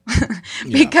girl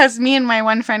because me and my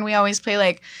one friend, we always play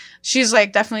like, she's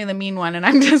like definitely the mean one, and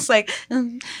I'm just like la,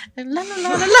 la, la,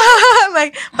 la, la.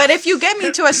 Like, but if you get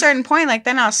me to a certain point, like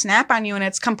then I'll snap on you, and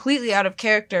it's completely out of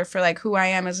character for like who I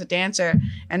am as a dancer,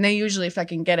 and they usually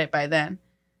fucking get it by then.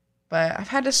 But I've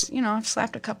had to, I've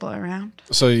slapped a couple around.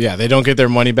 So yeah, they don't get their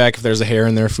money back if there's a hair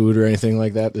in their food or anything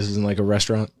like that. This isn't like a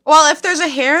restaurant. Well, if there's a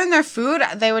hair in their food,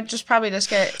 they would just probably just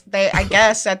get. I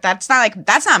guess that's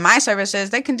not my services.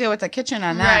 They can deal with the kitchen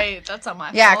on that. Right, that's not my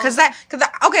fault. Yeah, because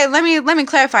okay. Let me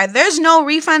clarify. There's no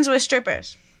refunds with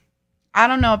strippers. I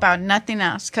don't know about nothing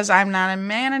else because I'm not a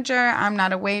manager. I'm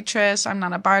not a waitress. I'm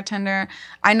not a bartender.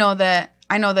 I know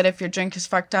that if your drink is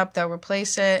fucked up, they'll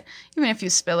replace it. Even if you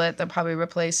spill it, they'll probably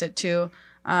replace it too.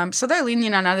 So they're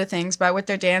lenient on other things, but with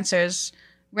their dancers,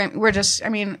 we're just, I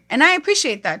mean, and I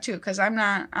appreciate that too, because I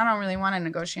don't really want to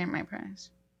negotiate my price.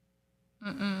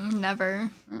 Never.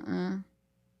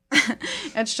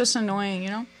 It's just annoying, you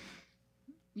know?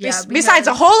 Yeah. Besides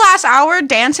a whole last hour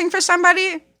dancing for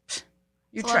somebody,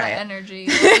 you try it. Energy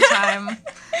all the time.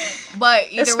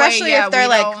 But either especially way, if they're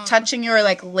like touching you or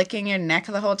like licking your neck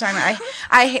the whole time.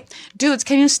 I hate, dudes,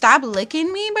 can you stop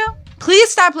licking me, bro? Please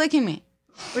stop licking me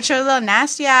with your little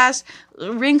nasty ass,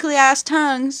 wrinkly ass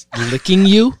tongues. Licking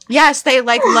you? Yes, they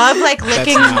like love like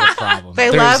licking. That's not a problem.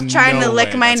 They love trying to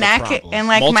lick my neck and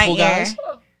like multiple my ear. guys?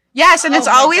 Yes, and it's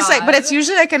always God. like, but it's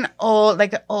usually like an old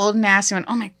nasty one.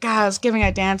 Oh my God, I was giving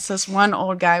a dance to this one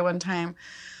old guy one time.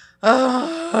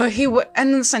 Oh,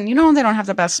 and listen, you know they don't have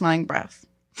the best smelling breath.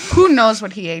 Who knows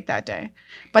what he ate that day?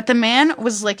 But the man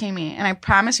was licking me, and I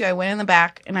promise you, I went in the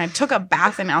back and I took a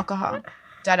bath in alcohol.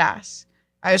 Dead ass.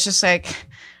 I was just like,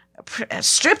 a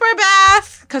stripper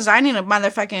bath, because I need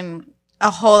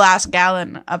a whole ass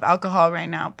gallon of alcohol right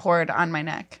now poured on my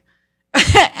neck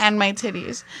and my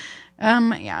titties.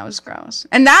 Yeah, it was gross.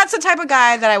 And that's the type of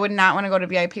guy that I would not want to go to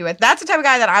VIP with. That's the type of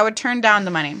guy that I would turn down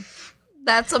the money.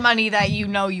 That's the money that you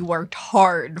know you worked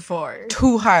hard for.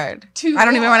 Too hard. I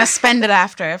don't even want to spend it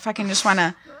after. If I can just want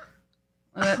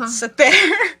to sit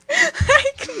there.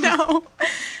 Like, no.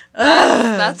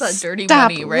 That's a dirty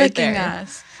money right there.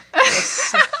 Us.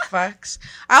 Sick fucks.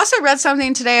 I also read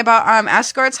something today about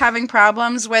escorts having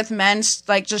problems with men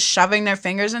like just shoving their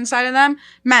fingers inside of them.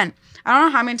 Men, I don't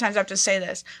know how many times I have to say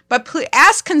this, but please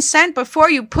ask consent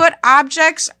before you put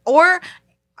objects or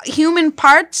human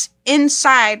parts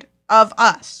inside of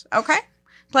us, okay?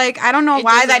 Like, I don't know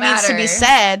why that needs to be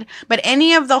said, but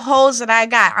any of the holes that I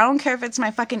got, I don't care if it's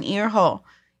my fucking ear hole.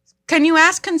 Can you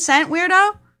ask consent,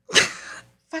 weirdo?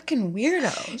 Fucking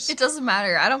weirdos. It doesn't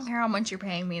matter. I don't care how much you're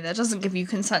paying me. That doesn't give you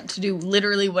consent to do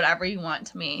literally whatever you want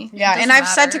to me. Yeah, and I've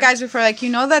said to guys before, like, you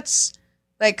know that's,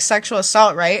 like, sexual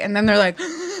assault, right? And then they're like,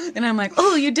 and I'm like,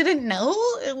 oh, you didn't know?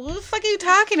 What the fuck are you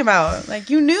talking about? Like,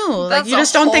 you knew. Like, you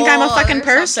just don't think I'm a fucking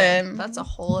person. That's a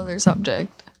whole other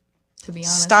subject. To be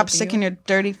honest, stop sticking your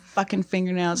dirty fucking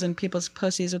fingernails in people's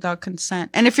pussies without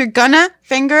consent. And if you're gonna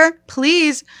finger,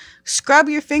 please scrub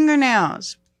your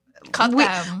fingernails. Cut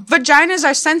them. Vaginas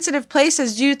are sensitive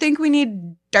places. Do you think we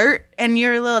need dirt and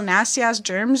your little nasty ass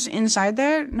germs inside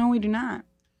there? No, we do not.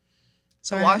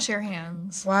 So wash your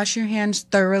hands. Wash your hands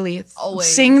thoroughly. Always.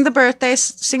 Sing the birthday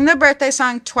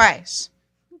song twice.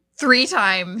 3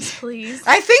 times, please.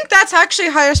 I think that's actually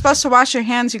how you're supposed to wash your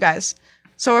hands, you guys.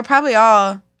 So we're probably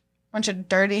all bunch of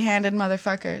dirty-handed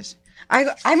motherfuckers.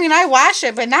 I mean, I wash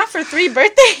it, but not for 3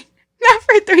 birthday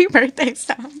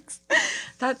songs.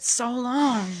 That's so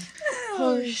long.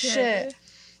 Holy shit.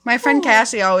 My friend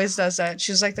Cassie always does that.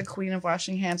 She's like the queen of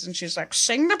washing hands, and she's like,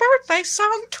 sing the birthday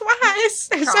song twice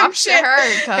or some shit.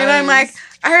 And I'm like,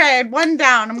 all right, 1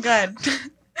 down. I'm good.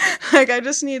 Like, I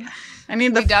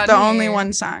need the only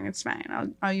one song. It's fine.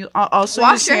 I'll also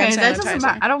wash your hands. That doesn't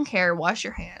matter. I don't care. Wash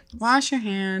your hands. Wash your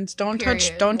hands. Don't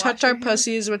touch our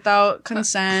pussies without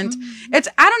consent.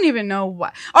 I don't even know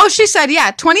what. Oh, she said, yeah,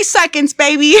 20 seconds,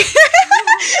 baby.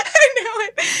 I know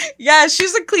it. Yeah,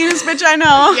 she's the cleanest bitch I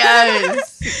know.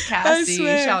 Yes. Cassie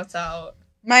shouts out.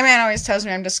 My man always tells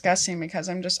me I'm disgusting because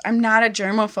I'm not a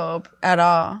germaphobe at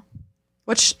all.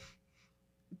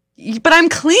 But I'm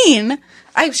clean.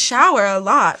 I shower a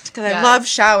lot because I love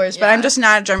showers, but I'm just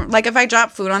not a germ. Like, if I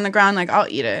drop food on the ground, like, I'll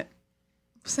eat it.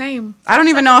 Same. I don't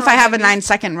even know if I have a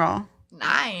 9-second rule.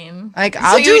 9. Like,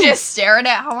 you just staring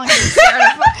at how long you staring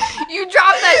at. You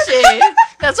drop that shit.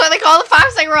 That's why they call it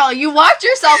 5-second rule. You watch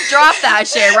yourself drop that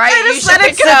shit, right? I just let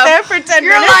it sit there for 10 minutes.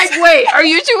 You're like, wait, are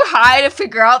you too high to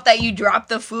figure out that you dropped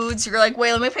the food? So you're like,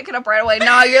 wait, let me pick it up right away.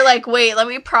 No, you're like, wait, let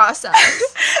me process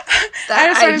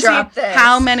that I dropped this.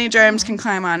 How many germs can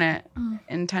climb on it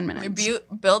in 10 minutes?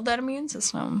 Build that immune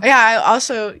system. Yeah,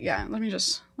 let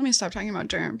me stop talking about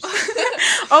germs.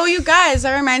 Oh, you guys,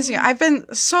 that reminds me. I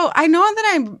know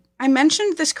that I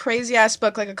mentioned this crazy ass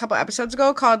book like a couple episodes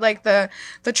ago called like the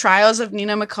Trials of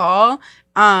Nina McCall,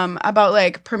 about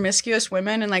like promiscuous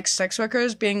women and like sex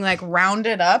workers being like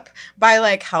rounded up by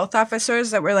like health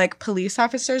officers that were like police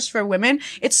officers for women.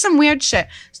 It's some weird shit.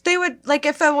 So they would like,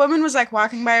 if a woman was like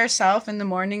walking by herself in the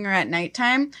morning or at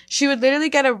nighttime, she would literally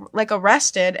get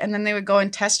arrested, and then they would go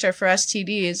and test her for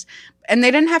STDs. And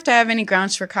they didn't have to have any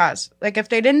grounds for cause. Like, if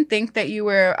they didn't think that you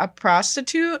were a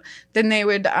prostitute, then they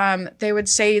would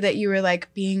say that you were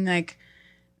like being like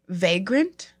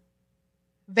vagrancy.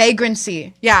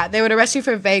 Yeah, they would arrest you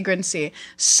for vagrancy.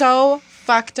 So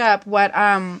fucked up what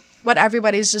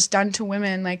everybody's just done to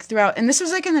women like throughout. And this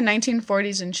was like in the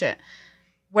 1940s and shit.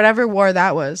 Whatever war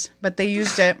that was, but they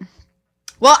used it.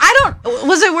 Well,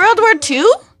 was it World War II?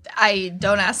 I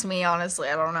don't ask me, honestly.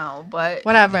 I don't know, but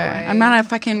Whatever. anyway. I'm not a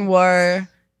fucking war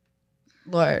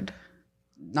lord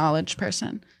knowledge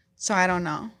person, so I don't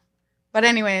know. But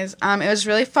anyways, it was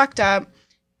really fucked up,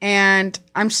 and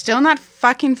I'm still not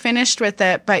fucking finished with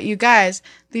it. But you guys,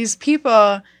 these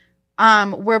people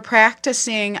were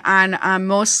practicing on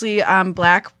mostly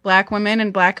black women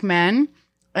and black men,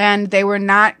 and they were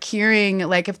not curing.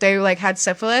 Like if they like had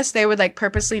syphilis, they would like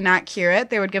purposely not cure it.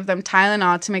 They would give them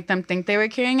Tylenol to make them think they were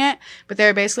curing it, but they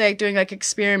were basically like doing like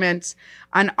experiments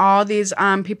on all these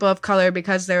people of color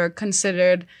because they were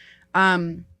considered,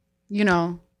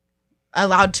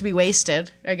 allowed to be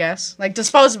wasted, I guess. Like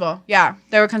disposable. Yeah,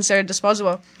 they were considered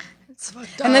disposable. It's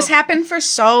fucked And this happened for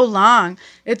so long.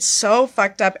 It's so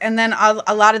fucked up. And then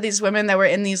a lot of these women that were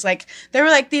in these like, they were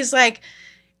like these like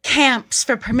camps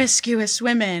for promiscuous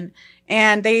women.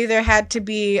 And they either had to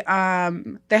be,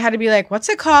 like, what's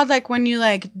it called? Like when you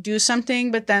like do something,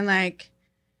 but then like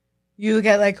you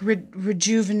get like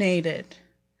rejuvenated.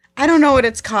 I don't know what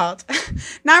it's called.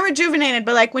 Not rejuvenated,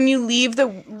 but like when you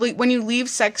leave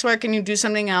sex work and you do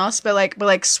something else, but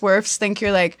swerfs think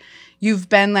you're like, you've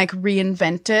been like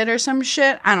reinvented or some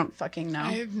shit. I don't fucking know.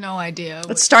 I have no idea.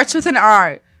 It starts with an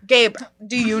R. Gabe,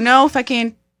 do you know?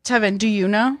 Fucking Tevin, do you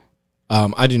know?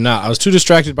 I do not. I was too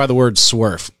distracted by the word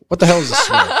swerf. What the hell is a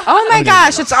swerf? Oh my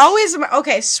gosh, it's always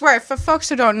okay. Swerf. For folks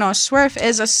who don't know, swerf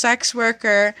is a sex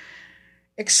worker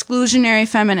exclusionary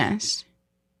feminist.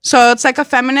 So it's like a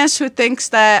feminist who thinks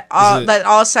that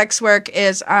all sex work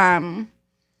is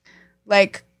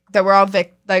like that we're all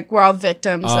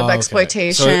victims of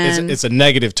exploitation. Okay. So it's a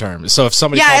negative term. So if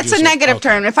somebody it's a negative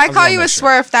term. If I call you a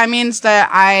swerf, that means that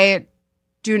I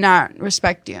do not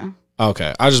respect you.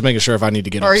 Okay, I was just making sure if I need to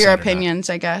get or upset your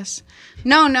opinions, I guess.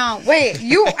 No, wait, I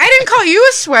didn't call you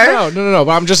a swerf. No.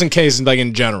 But I'm just in case, like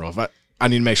in general, if I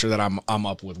need to make sure that I'm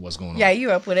up with what's going on. Yeah,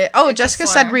 you up with it. Oh, Jessica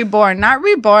said reborn, not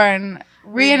reborn.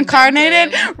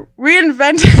 Reincarnated,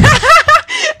 reinvented.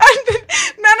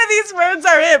 None of these words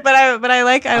are it, but I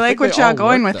like what y'all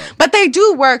going with. Though. But they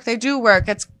do work. They work.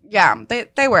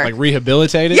 They work. Like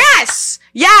rehabilitated? Yes.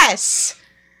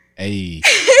 Hey.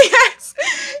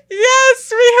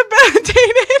 yes,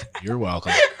 rehabilitated. You're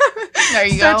welcome. There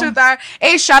you go. With our,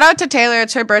 hey, shout out to Taylor.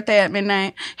 It's her birthday at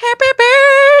midnight. Happy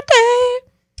birthday.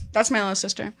 That's my little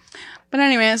sister. But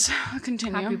anyways, I'll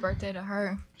continue. Happy birthday to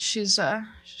her. She's a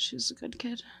good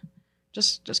kid.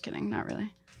 Just kidding. Not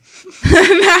really.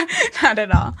 not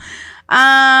at all.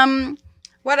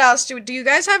 What else? Do you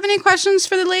guys have any questions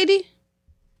for the lady?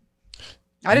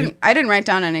 I didn't write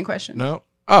down any questions. No.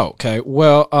 Oh, okay.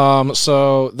 Well,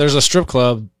 so there's a strip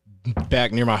club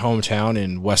back near my hometown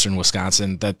in western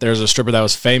Wisconsin that there's a stripper that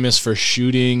was famous for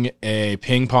shooting a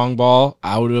ping pong ball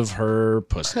out of her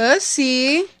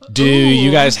pussy. Do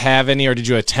you guys have any, or did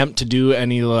you attempt to do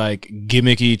any like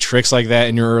gimmicky tricks like that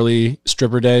in your early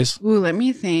stripper days? Ooh, let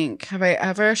me think. Have I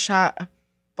ever shot a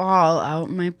ball out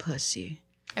my pussy?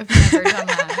 I've never done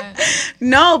that.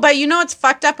 No, but you know what's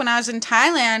fucked up? When I was in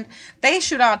Thailand, they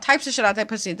shoot all types of shit out their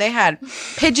pussy. They had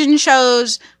pigeon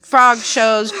shows, frog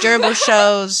shows, gerbil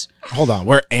shows. Hold on,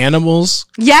 were animals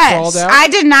yes, crawled out? I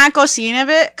did not go see any of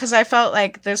it because I felt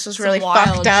like this was really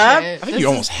fucked up. I think you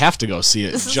almost have to go see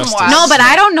it. No, but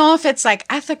I don't know if it's like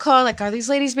ethical. Like, are these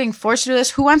ladies being forced to do this?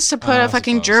 Who wants to put a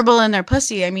fucking gerbil in their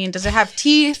pussy? I mean, does it have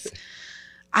teeth?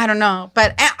 I don't know,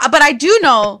 but I do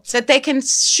know that they can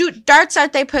shoot darts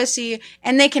at their pussy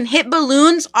and they can hit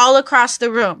balloons all across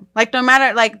the room. Like no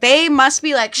matter, like they must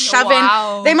be like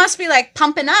shoving, they must be like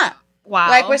pumping up. Wow.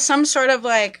 Like with some sort of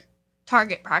like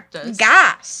target practice.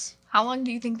 Gas. How long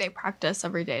do you think they practice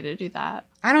every day to do that?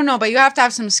 I don't know, but you have to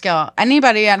have some skill.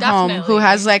 Anybody at home who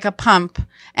has like a pump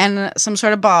and some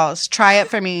sort of balls, try it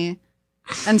for me.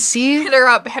 And see, hit her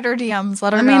up, hit her DMs,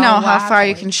 let me know how far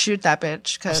you can shoot that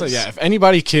bitch. So yeah, if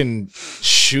anybody can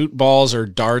shoot balls or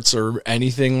darts or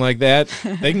anything like that,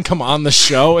 they can come on the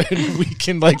show and we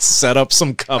can like set up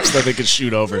some cups that they can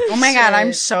shoot over. Oh my god,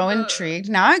 I'm so intrigued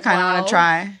now. I kind of want to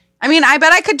try. I mean, I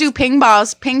bet I could do ping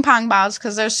pong balls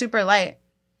because they're super light.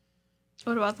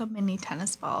 What about the mini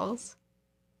tennis balls?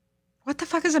 What the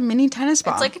fuck is a mini tennis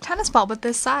ball? It's like a tennis ball, but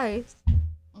this size.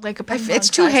 Like a ping pong. It's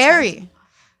too hairy.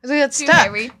 It's too stuck.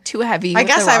 Hairy, too heavy. I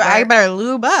guess I better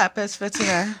lube up if it's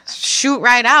gonna shoot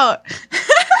right out.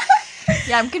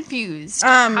 Yeah, I'm confused.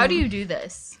 How do you do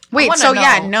this? Wait, so know.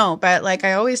 Yeah, no, but like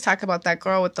I always talk about that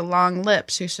girl with the long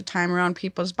lips who used to tie them around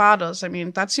people's bottles. I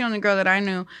mean, that's the only girl that I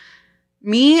knew.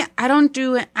 Me, I don't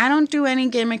do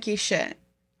any gimmicky shit.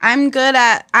 I'm good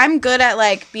at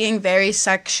like being very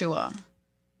sexual.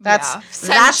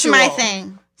 That's my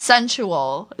thing.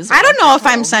 Sensual is I don't know if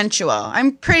I'm sensual.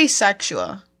 I'm pretty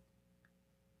sexual.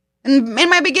 And in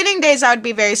my beginning days, I would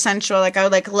be very sensual. Like, I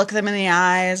would, like, look them in the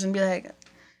eyes and be like...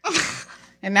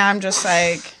 And now I'm just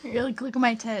like... You're like, look at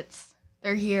my tits.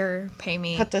 They're here. Pay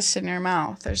me. Put this in your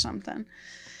mouth or something.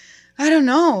 I don't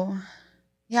know.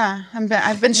 Yeah, I've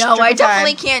been No, I stripified.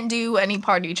 definitely can't do any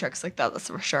party tricks like that. That's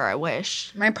for sure. I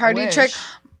wish. My party trick...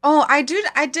 Oh, I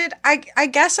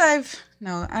guess I've...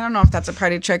 No, I don't know if that's a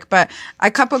party trick, but a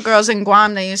couple girls in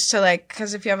Guam, they used to, like,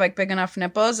 because if you have, like, big enough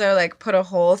nipples, they'll, like, put a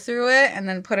hole through it and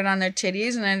then put it on their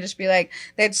titties and then just be, like,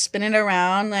 they'd spin it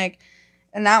around, like,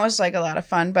 and that was, like, a lot of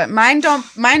fun. But mine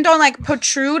don't, like,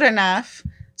 protrude enough.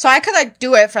 So I could, like,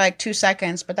 do it for, like, 2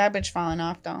 seconds, but that bitch falling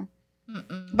off, though.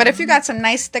 Mm-mm. But if you got some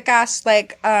nice, thick-ass,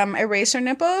 like, eraser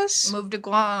nipples. Move to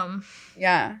Guam.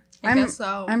 Yeah. I guess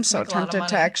so. I'm so tempted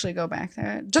to actually go back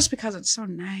there just because it's so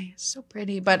nice, so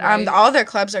pretty. But all their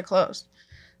clubs are closed.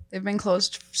 They've been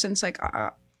closed since like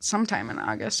sometime in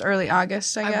August, early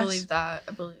August, I guess.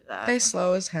 I believe that. They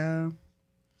slow as hell.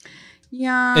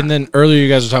 Yeah. And then earlier you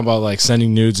guys were talking about like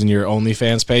sending nudes in your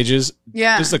OnlyFans pages.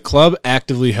 Yeah. Does the club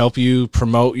actively help you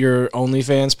promote your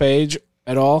OnlyFans page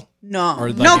at all? No. Or,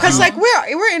 like, no, because like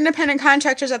we're independent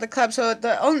contractors at the club, so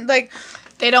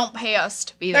they don't pay us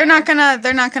to be there.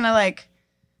 They're not gonna like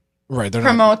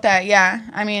promote that. Yeah.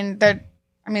 I mean,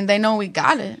 they know we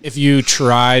got it. If you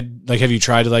tried, like, have you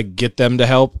tried to like get them to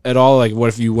help at all? Like, what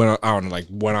if you went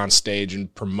on stage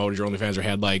and promoted your OnlyFans or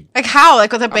had like how?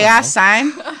 Like with a big ass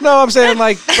sign? No, I'm saying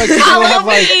like follow have,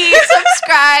 like, me,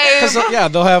 subscribe. Yeah,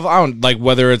 they'll have like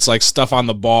whether it's like stuff on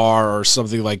the bar or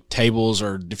something like tables,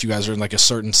 or if you guys are in like a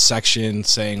certain section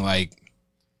saying like,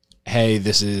 hey,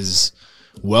 this is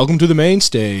welcome to the main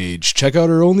stage. Check out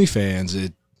our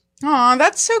OnlyFans. Oh,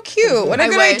 that's so cute. What a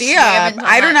good idea.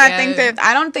 I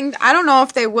don't know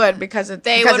if they would because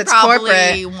it's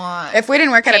corporate. If we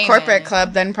didn't work at a corporate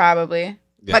club, then probably.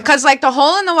 Yeah. Because like the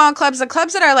hole in the wall clubs, the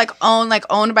clubs that are like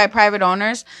owned by private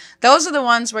owners, those are the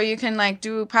ones where you can like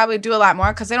probably do a lot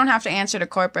more because they don't have to answer to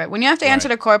corporate. When you have to answer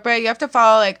to corporate, you have to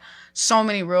follow like so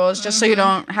many rules just so you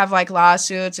don't have like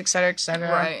lawsuits, et cetera, et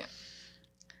cetera. Right.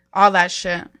 All that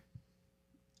shit.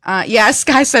 Yeah,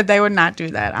 Sky said they would not do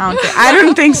that. I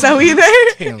don't think so either.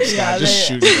 Damn, Sky, just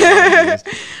shooting.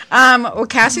 Well,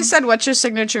 Cassie said, "What's your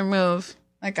signature move,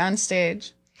 like on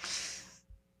stage?"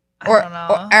 I don't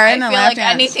know. I feel like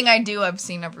anything I do, I've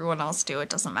seen everyone else do. It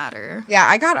doesn't matter. Yeah,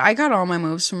 I got all my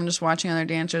moves from just watching other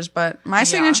dancers. But my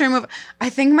signature move, I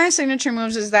think my signature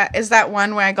moves is that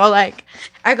one where I go like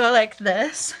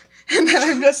this, and then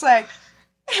I'm just like.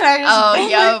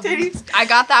 I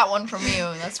got that one from you.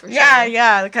 That's for sure.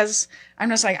 Yeah, because I'm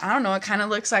just like, I don't know. It kind of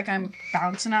looks like I'm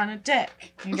bouncing on a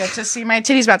dick. You get to see my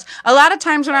titties bounce. A lot of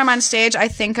times when I'm on stage, I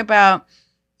think about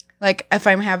like if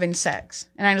I'm having sex,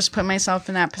 and I just put myself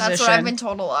in that position. That's what I've been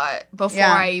told a lot before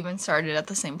I even started at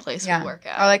the same place we work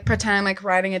at. I like pretend I'm like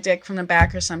riding a dick from the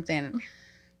back or something.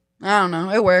 I don't know.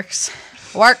 It works.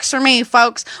 Works for me,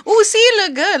 folks. Ooh, see, you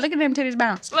look good. Look at them titties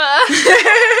bounce.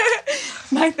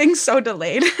 My thing's so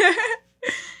delayed.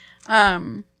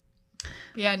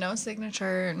 Yeah, no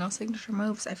signature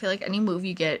moves. I feel like any move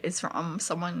you get is from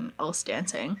someone else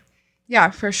dancing.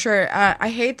 Yeah, for sure. I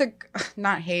hate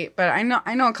not hate, but I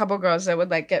know a couple girls that would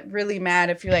like get really mad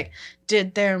if you like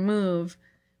did their move,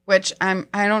 which I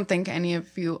don't think any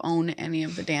of you own any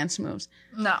of the dance moves.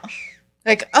 No.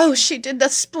 Like, oh, she did the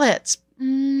splits.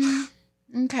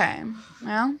 Okay.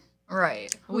 Well.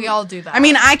 Right. We all do that. I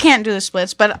mean, I can't do the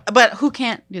splits, but who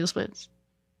can't do the splits?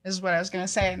 Is what I was going to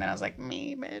say. And then I was like,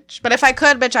 me, bitch. But if I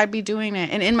could, bitch, I'd be doing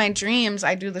it. And in my dreams,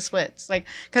 I do the splits. Like,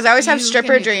 because I always have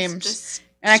stripper dreams.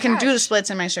 And I can do the splits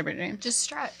in my stripper dream. Just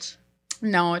stretch.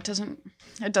 No, it doesn't.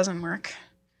 It doesn't work.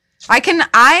 I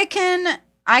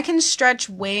can stretch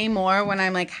way more when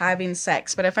I'm like having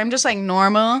sex. But if I'm just like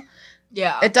normal...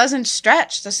 Yeah. It doesn't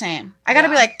stretch the same. I gotta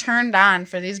be like turned on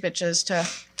for these bitches to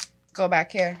go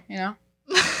back here, you know?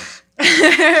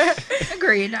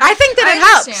 Agreed. I think that it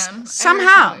helps.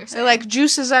 Somehow. It like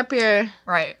juices up your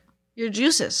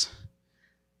juices.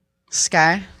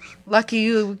 Sky. Lucky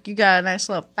you got a nice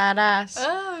little fat ass.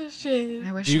 Oh shit.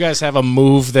 Do you guys have a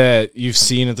move that you've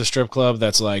seen at the strip club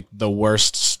that's like the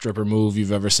worst stripper move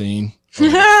you've ever seen?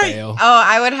 Oh,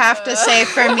 I would have to say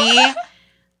for me.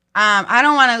 I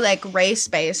don't want to like race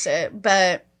base it,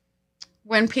 but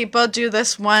when people do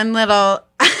this one little,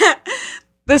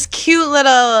 this cute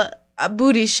little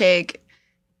booty shake,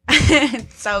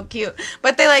 it's so cute.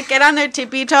 But they like get on their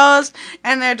tippy toes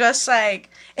and they're just like,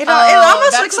 it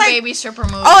almost looks like baby stripper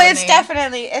move. Oh, it's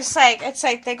definitely. It's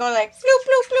like they go like floop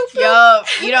floop floop floop. Yup.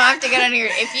 You don't have to get on your.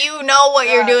 If you know what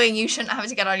you're doing, you shouldn't have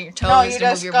to get on your toes you to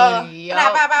just move your go, booty.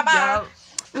 Yup.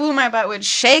 Ooh, my butt would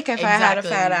shake if I had a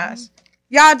fat ass.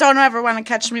 Y'all don't ever want to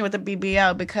catch me with a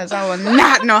BBL because I will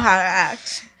not know how to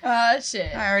act.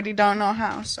 Shit. I already don't know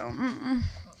how, so I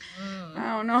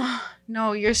don't know.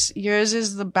 No, yours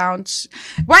is the bounce.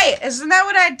 Wait, isn't that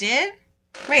what I did?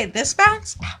 Wait, this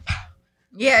bounce?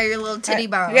 Yeah, your little titty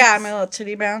bounce. Yeah, my little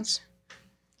titty bounce.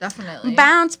 Definitely.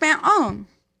 Bounce. Oh.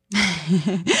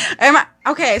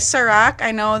 Okay, Ciroc,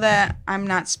 I know that I'm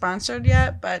not sponsored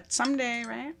yet, but someday,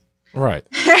 right? Right.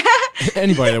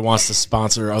 Anybody that wants to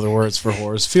sponsor Other Words for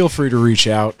Whores, feel free to reach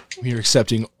out. We're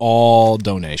accepting all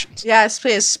donations. Yes,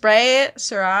 please. Spray it,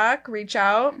 Ciroc, reach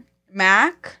out.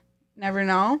 Mac, never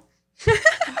know.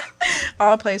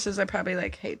 All places I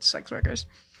probably hate sex workers.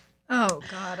 Oh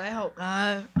God, I hope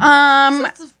not.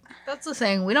 That's the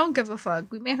thing. We don't give a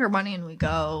fuck. We make our money and we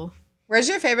go. Where's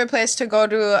your favorite place to go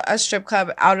to a strip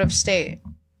club out of state?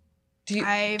 Do you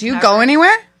go never-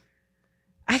 anywhere?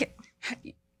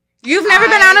 You've never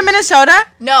been out of Minnesota?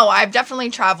 No, I've definitely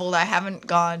traveled. I haven't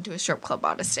gone to a strip club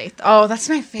out of state though. Oh, that's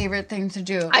my favorite thing to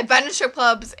do. I've been to strip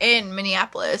clubs in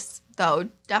Minneapolis though,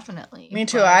 definitely. Me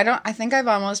too. But I think I've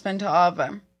almost been to all of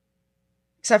them.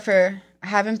 Except for I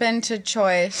haven't been to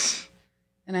Choice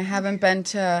and I haven't been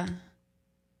to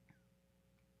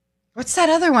what's that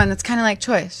other one that's kind of like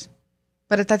Choice?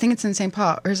 But I think it's in St.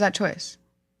 Paul. Or is that Choice?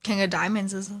 King of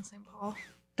Diamonds is in St. Paul.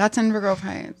 That's in Grove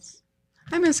Heights.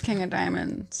 I miss King of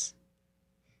Diamonds.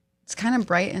 It's kind of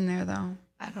bright in there, though.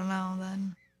 I don't know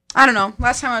then. I don't know.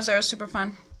 Last time I was there, it was super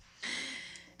fun.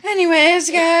 Anyways,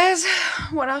 guys,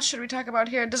 what else should we talk about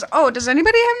here? Does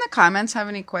anybody in the comments have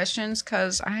any questions?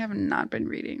 Because I have not been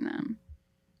reading them.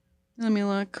 Let me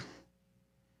look.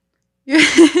 Yes,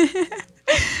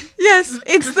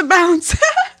 it's the bounce.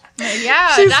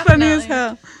 Yeah, She's definitely. funny as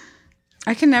hell.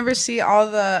 I can never see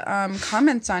all the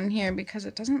comments on here because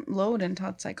it doesn't load until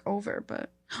it's over.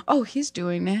 But he's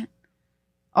doing it.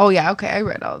 Oh yeah, okay, I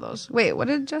read all those. Wait, what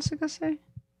did Jessica say?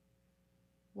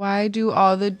 Why do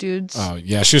all the dudes? Oh,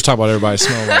 yeah. She was talking about everybody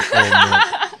smelling like old milk.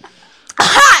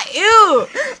 Ew,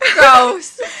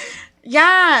 Gross.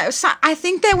 Yeah, so I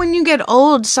think that when you get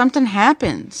old, something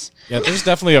happens. Yeah, there's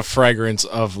definitely a fragrance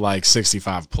of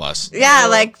 65 plus.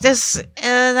 Yeah, this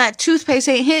that toothpaste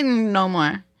ain't hitting no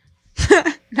more.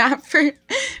 Not for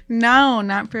anyone.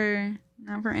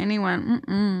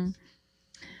 Mm-mm.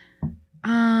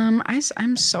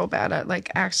 I'm so bad at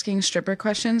asking stripper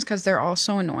questions because they're all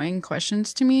so annoying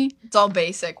questions to me. It's all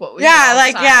basic. What we Yeah, do all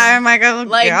the time. I'm oh,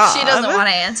 God. She doesn't want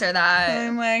to answer that.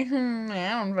 I'm I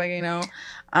don't fucking know.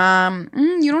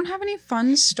 You don't have any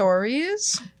fun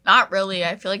stories? Not really.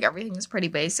 I feel like everything's pretty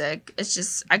basic. It's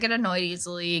just I get annoyed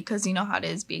easily because you know how it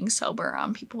is being sober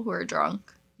around people who are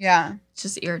drunk. Yeah. It's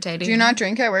just irritating. Do you not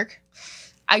drink at work?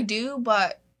 I do,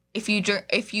 but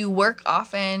if you work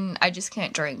often, I just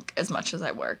can't drink as much as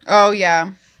I work. Oh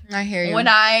yeah, I hear you. When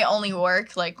I only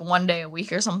work 1 day a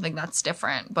week or something, that's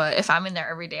different. But if I'm in there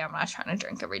every day, I'm not trying to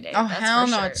drink every day. Oh that's hell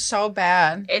for no, sure. it's so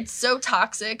bad. It's so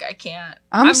toxic. I can't.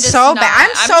 I'm just so not- bad.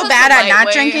 I'm so just a bad at not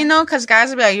lightweight. drinking though, because guys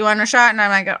will be like, "You want a shot?" And I'm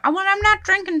like, "Oh, well, I'm not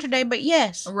drinking today, but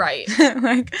yes." Right.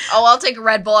 Like, Oh, I'll take a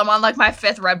Red Bull. I'm on my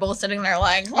 5th Red Bull, sitting there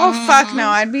oh fuck no,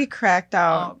 I'd be cracked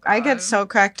out. Oh, I get God. so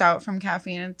cracked out from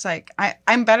caffeine. It's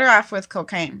I'm better off with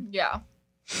cocaine Yeah.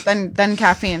 than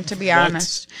caffeine, to be What?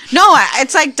 honest. No,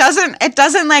 it's it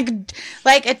doesn't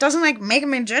make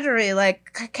me jittery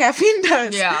like caffeine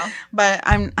does. Yeah. But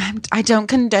I don't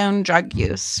condone drug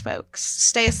use, folks.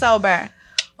 Stay sober.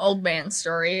 Old man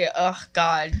story. Oh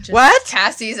God. Just What?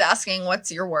 Cassie's asking,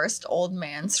 "What's your worst old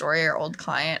man story or old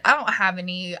client?" I don't have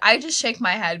any. I just shake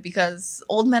my head because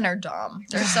old men are dumb.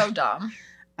 They're so dumb.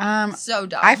 So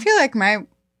dumb. I feel like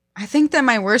I think that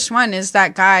my worst one is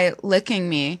that guy licking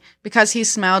me because he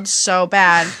smelled so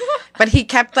bad, but he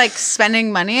kept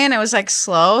spending money and it was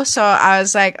slow. So I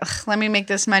was like, "Ugh, let me make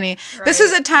this money." This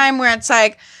is a time where it's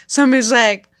somebody's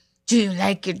like, "Do you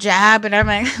like your job?" And I'm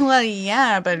like, "Well,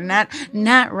 yeah, but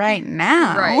not right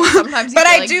now." Right. Sometimes you But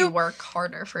feel I like do- you work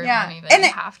harder for your Yeah. money than And you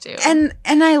it- have to. And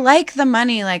I like the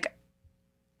money.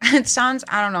 It sounds,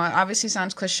 I don't know, it obviously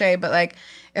sounds cliche, but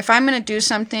if I'm gonna do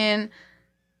something,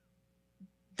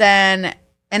 then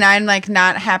and I'm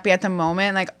not happy at the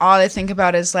moment, all I think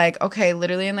about is okay,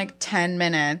 literally in 10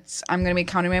 minutes I'm gonna be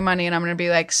counting my money and I'm gonna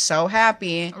be so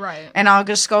happy, right. and I'll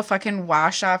just go fucking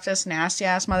wash off this nasty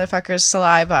ass motherfucker's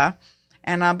saliva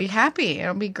and I'll be happy.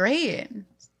 It'll be great.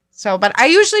 So, but I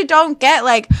usually don't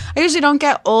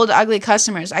get old ugly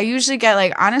customers. I usually get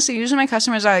honestly, usually my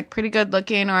customers are pretty good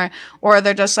looking or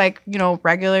they're just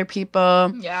regular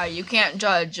people. Yeah, you can't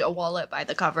judge a wallet by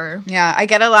the cover. Yeah, I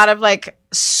get a lot of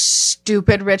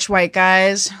stupid rich white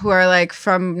guys who are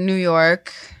from New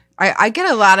York. I get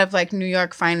a lot of New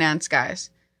York finance guys.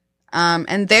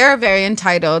 And they're very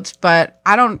entitled, but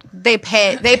they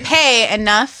pay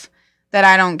enough that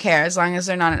I don't care as long as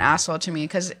they're not an asshole to me.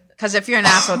 Cause if you're an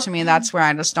asshole to me, that's where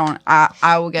I just don't,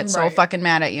 I will get so fucking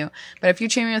mad at you. But if you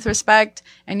treat me with respect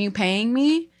and you paying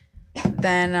me,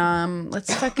 then,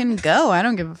 let's fucking go. I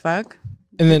don't give a fuck.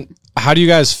 And then how do you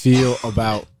guys feel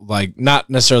about like, not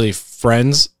necessarily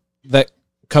friends that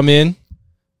come in?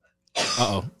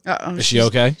 Uh-oh. Is she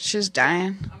okay? She's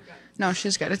dying. No,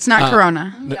 she's good. It's not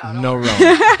Corona. No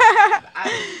Rona.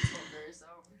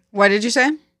 What did you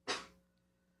say?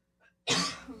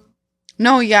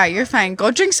 No, yeah, you're fine.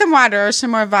 Go drink some water or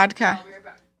some more vodka. I'll be right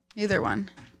back. Either one.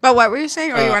 But what were you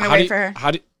saying? Or you want to wait for her?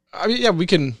 I mean, yeah, we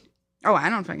can. Oh, I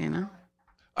don't fucking know.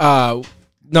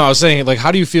 No, I was saying, like,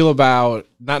 how do you feel about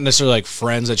not necessarily like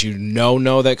friends that you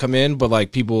know that come in, but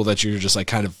like people that you're just like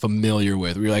kind of familiar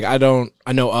with? Where you're like, I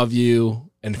know of you,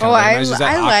 and kind of recognize. Is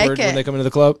that awkward when they come into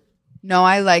the club? No,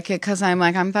 I like it because I'm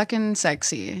like, I'm fucking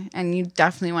sexy, and you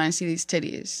definitely want to see these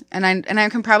titties, and I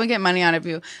can probably get money out of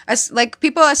you. Like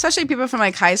people, especially people from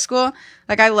like high school,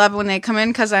 like I love when they come in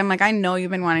because I'm like, I know you've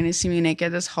been wanting to see me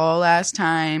naked this whole last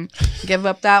time. Give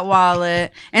up that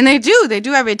wallet, and they do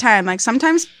every time. Like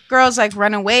sometimes girls like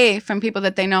run away from people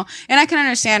that they know, and I can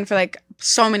understand for like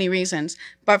so many reasons.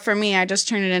 But for me, I just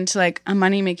turn it into like a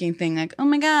money making thing. Like, oh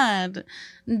my god,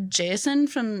 Jason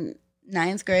from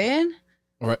 9th grade.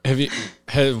 Or have you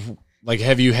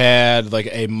had like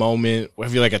a moment?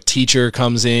 Have you like a teacher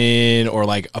comes in, or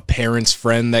like a parent's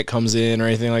friend that comes in, or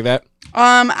anything like that?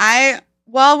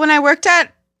 When I worked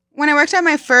at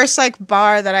my first like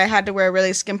bar that I had to wear a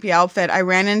really skimpy outfit, I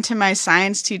ran into my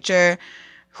science teacher,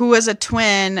 who was a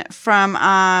twin from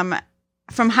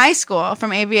high school, from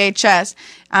AVHS,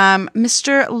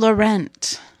 Mr.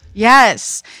 Laurent.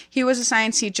 Yes, he was a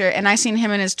science teacher, and I seen him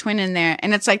and his twin in there,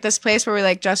 and it's like this place where we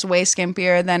like dress way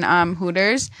skimpier than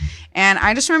Hooters, and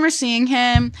I just remember seeing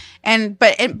him,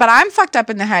 but I'm fucked up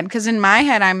in the head because in my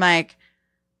head I'm like,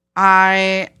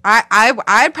 I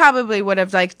probably would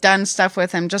have like done stuff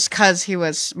with him just because he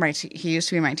used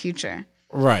to be my teacher,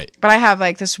 right? But I have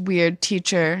like this weird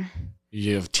teacher.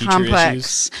 You have teacher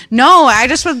complex issues? No, I would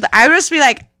just be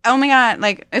like, oh my god,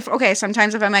 like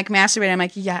sometimes if I'm like masturbating, I'm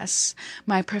like, yes,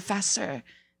 my professor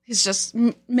is just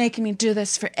making me do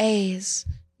this for A's.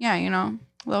 Yeah, you know,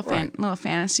 little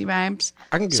fantasy vibes.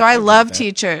 I love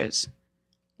teachers.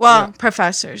 Well, yeah.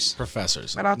 Professors.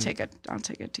 But I'll take a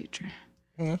teacher.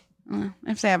 Mm-hmm.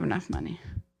 If they have enough money.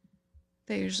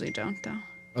 They usually don't though.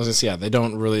 I was gonna say, yeah, they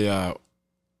don't really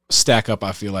stack up,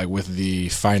 I feel like, with the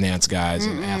finance guys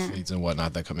and athletes and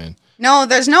whatnot that come in. No,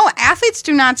 athletes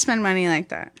do not spend money like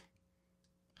that.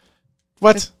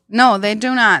 What? No, they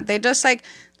do not. They just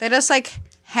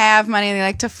have money. They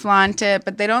like to flaunt it,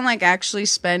 but they don't like actually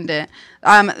spend it.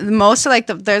 Most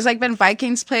of there's like been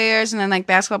Vikings players and then like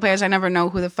basketball players. I never know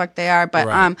who the fuck they are,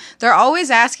 but they're always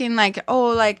asking like, oh,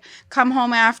 like come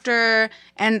home after,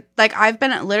 and like I've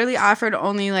been literally offered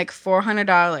only like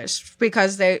 $400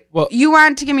 because you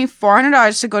want to give me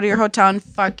 $400 to go to your hotel and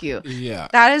fuck you. Yeah,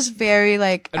 that is very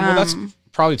like. And that's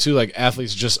probably too like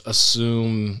athletes just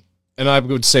assume. And I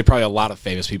would say probably a lot of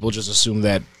famous people just assume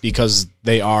that because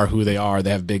they are who they are,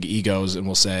 they have big egos and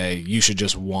will say, you should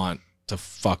just want to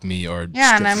fuck me or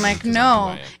and I'm like,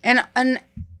 no. And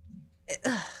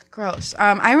gross.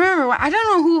 I remember, I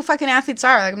don't know who fucking athletes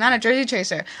are. Like, I'm not a jersey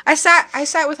chaser. I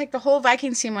sat with like the whole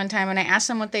Vikings team one time and I asked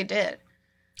them what they did.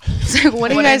 It's like,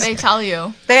 what did they tell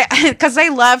you? Because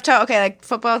they love to, like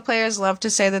football players love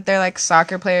to say that they're like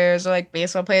soccer players or like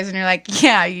baseball players, and you're like,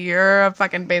 yeah, you're a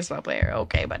fucking baseball player.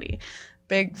 Okay, buddy.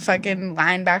 Big fucking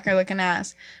linebacker looking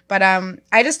ass. But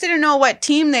I just didn't know what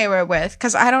team they were with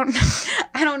because I don't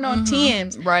know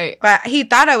teams. Right. But he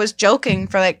thought I was joking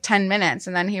for like 10 minutes,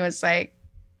 and then he was like,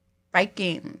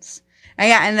 Vikings.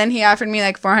 And then he offered me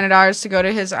like $400 to go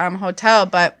to his hotel,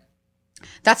 but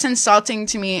that's insulting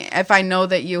to me if I know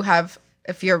that you have,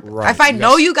 if I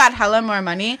know you got hella more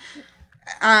money,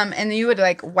 and you would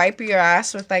like wipe your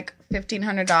ass with like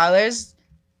 $1,500,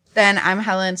 then I'm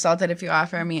hella insulted if you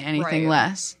offer me anything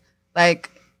less. Like,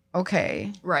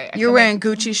 okay. Right. You're wearing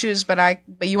Gucci shoes, but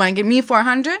you want to give me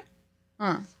 $400?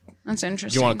 Huh. That's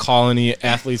interesting. You want to call any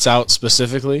athletes out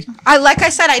specifically? Like I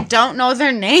said, I don't know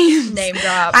their names. Name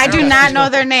drop. I do not know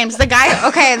their names. The guy,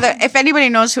 if anybody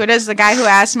knows who it is, the guy who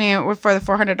asked me for the $400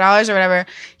 or whatever,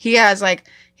 he has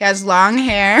long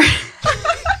hair. He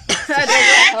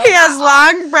has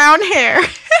long brown hair.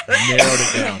 Narrowed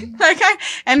it down.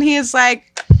 And he's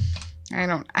like,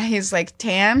 he's like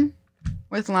tan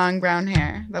with long brown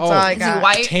hair. That's all I got. Is he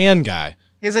white? Tan guy.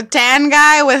 He's a tan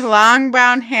guy with long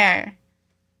brown hair.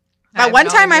 But one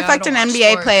time I fucked an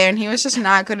NBA player and he was just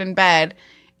not good in bed.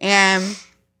 And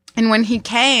And when he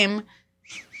came,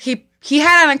 he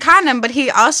had on a condom, but he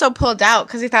also pulled out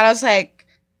because he thought I was like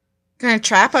gonna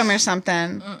trap him or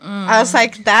something. I was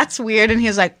like, that's weird. And he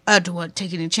was like, I don't want to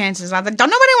take any chances. I was like, don't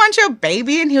nobody want your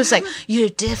baby? And he was like, you're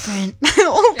different.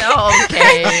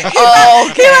 Okay. Okay.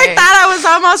 He like thought I was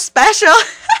almost special.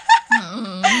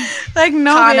 Like,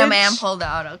 no, Condom bitch. man pulled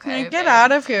out. Okay, Like, get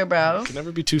out of here, bro. You can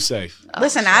never be too safe.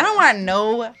 Listen, I don't want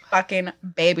no fucking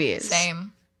babies.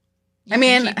 Same. I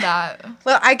mean, keep that.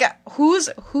 well, I got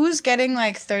who's getting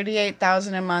like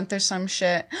 38,000 a month or some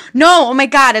shit. No, oh my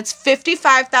god, it's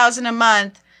 55,000 a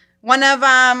month. One of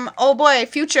oh boy,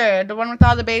 Future, the one with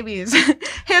all the babies,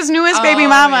 his newest baby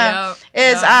mama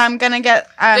is gonna get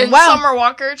Did Summer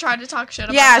Walker try to talk shit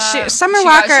about that? Summer She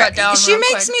Walker. got shut down She real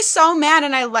makes quick. me so mad,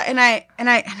 and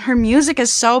her music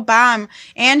is so bomb.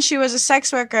 And she was a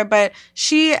sex worker, but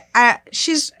she's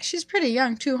pretty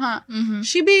young too, huh?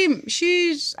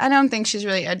 Mm-hmm. I don't think she's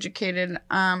really educated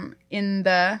in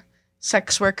the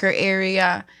sex worker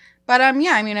area. But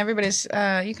yeah, I mean, everybody's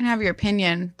you can have your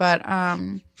opinion, but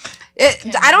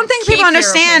I don't think Keep people your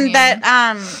understand opinion.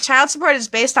 that child support is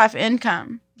based off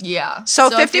income. Yeah. So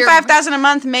if you're- 55,000 a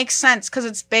month makes sense because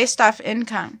it's based off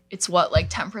income. It's what, like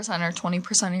 10% or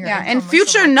 20% of your Yeah, income and or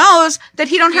Future something? knows that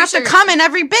he don't have to Future- come in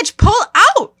every bitch. Pull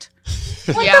out.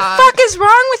 What Yeah. the fuck is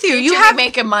wrong with you? You Future have be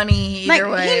making money either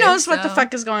like way. he knows what the so-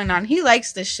 fuck is going on. He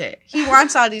likes this shit. He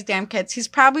wants all these damn kids. He's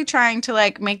probably trying to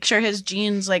like make sure his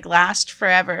genes like last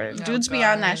forever. Oh, Dude's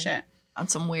beyond that God. shit. On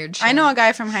some weird shit. I know a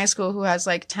guy from high school who has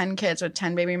like 10 kids with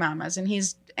 10 baby mamas, and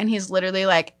he's literally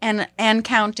like and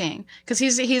counting because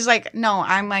he's like, no,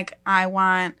 I'm like, I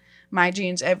want my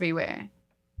genes everywhere.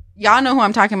 Y'all know who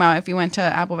I'm talking about if you went to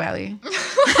Apple Valley.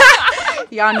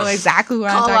 Y'all know exactly who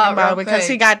I'm Call talking out about real because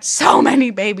quick. he got so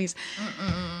many babies.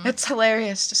 It's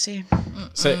hilarious to see.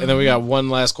 So, and then we got one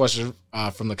last question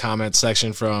from the comment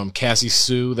section from Cassie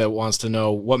Sue that wants to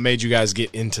know what made you guys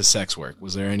get into sex work.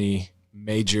 Was there any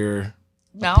major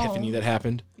epiphany that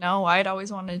happened? No, I'd always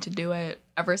wanted to do it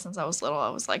ever since I was little. I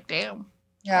was like, damn,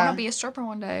 I want to be a stripper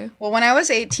one day. Well, when I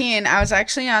was 18, I was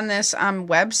actually on this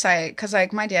website because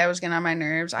like my dad was getting on my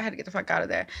nerves. I had to get the fuck out of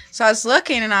there. So I was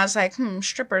looking and I was like,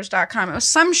 strippers.com. It was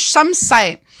some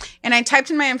site. And I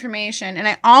typed in my information and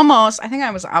I think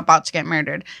I was about to get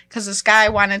murdered because this guy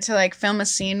wanted to like film a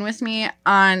scene with me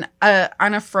on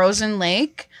a frozen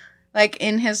lake, like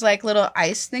in his like little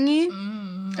ice thingy.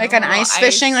 Like an ice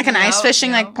fishing, like an ice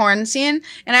fishing, like porn scene.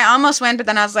 And I almost went, but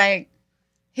then I was like,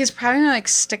 he's probably gonna like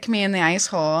stick me in the ice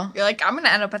hole. You're like, I'm gonna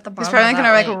end up at the bottom. He's probably of gonna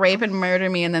that like rape and murder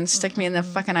me and then stick me in the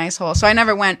fucking ice hole. So I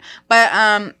never went. But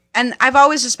and I've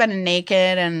always just been naked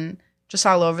and just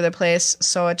all over the place.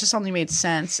 So it just only made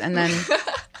sense. And then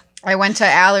I went to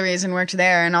Allery's and worked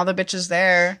there, and all the bitches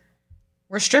there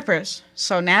were strippers.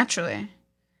 So naturally.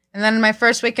 And then my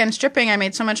first weekend stripping, I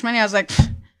made so much money. I was like,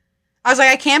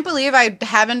 I can't believe I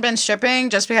haven't been stripping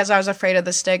just because I was afraid of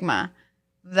the stigma.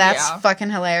 That's fucking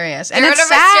hilarious. And Get it's rid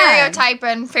of a sad. stereotype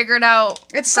and figure it out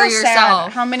It's for so yourself.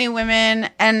 sad how many women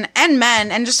and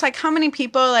men and just like how many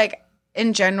people like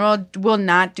in general will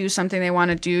not do something they want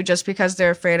to do just because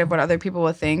they're afraid of what other people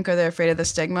will think or they're afraid of the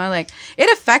stigma. Like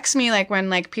it affects me like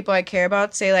when like people I care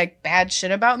about say like bad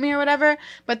shit about me or whatever.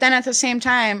 But then at the same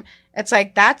time, it's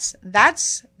like that's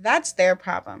their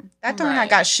problem. That don't have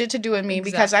got shit to do with me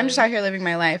because I'm just out here living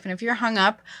my life. And if you're hung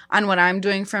up on what I'm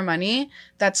doing for money,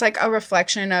 that's like a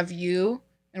reflection of you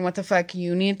and what the fuck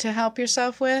you need to help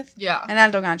yourself with. Yeah. And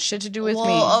that don't got shit to do with well,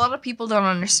 me. a lot of people don't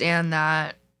understand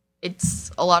that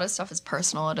a lot of stuff is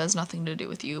personal. It has nothing to do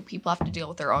with you. People have to deal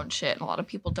with their own shit, and a lot of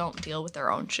people don't deal with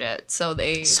their own shit. So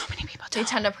so many people they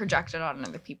tend to project it on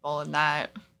other people, and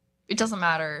that it doesn't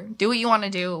matter. Do what you want to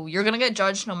do. You're gonna get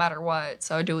judged no matter what.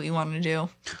 So do what you want to do.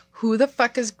 Who the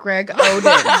fuck is Greg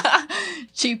Oden?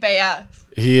 Cheap AF.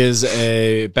 He is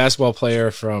a basketball player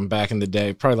from back in the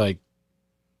day, probably like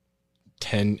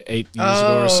 8 years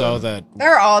ago or so. That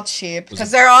They're all cheap because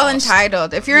Was they're all lost.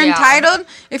 entitled. If you're entitled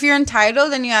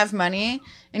and you have money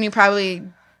and you probably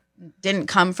didn't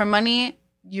come from money,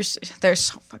 they're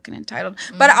so fucking entitled.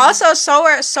 But also so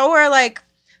are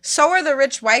the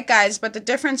rich white guys, but the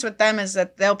difference with them is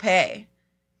that they'll pay.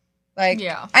 Like,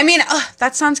 I mean,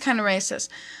 that sounds kind of racist.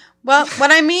 Well, what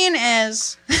I mean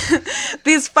is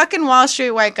these fucking Wall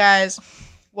Street white guys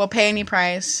will pay any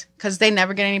price because they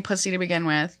never get any pussy to begin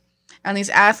with. And these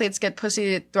athletes get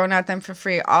pussy thrown at them for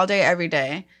free all day, every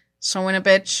day. So when a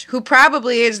bitch who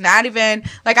probably is not even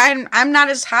like I'm not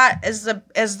as hot as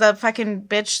the fucking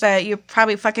bitch that you're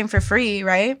probably fucking for free,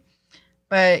 right?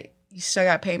 But you still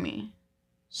gotta pay me.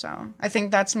 So I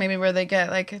think that's maybe where they get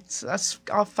like that's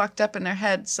all fucked up in their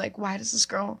heads. Like, why does this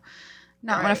girl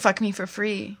not want to fuck me for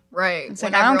free. Right. It's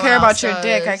like, I don't care about your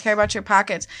dick. I care about your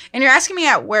pockets. And you're asking me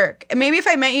at work. And maybe if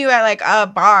I met you at like a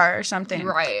bar or something.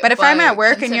 Right. But if I'm at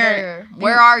work and you're...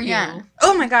 Where are you? Yeah.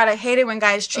 Oh my God, I hate it when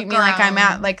guys treat me like I'm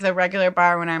at like the regular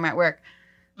bar when I'm at work.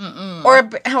 Or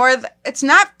it's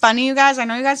not funny, you guys. I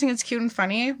know you guys think it's cute and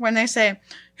funny when they say,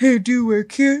 hey, do you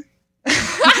work here?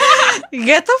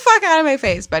 Get the fuck out of my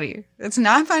face, buddy. It's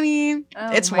not funny.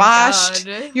 It's washed.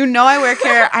 God. You know I work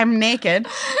here. I'm naked.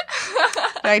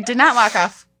 I did not walk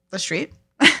off the street.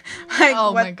 Like,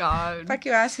 oh my God. Fuck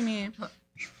you asking me.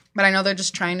 But I know they're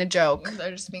just trying to joke.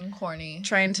 They're just being corny.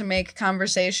 Trying to make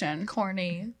conversation.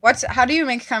 Corny. How do you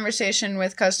make conversation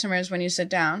with customers when you sit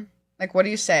down? Like, what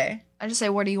do you say? I just say,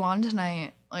 what do you want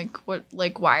tonight?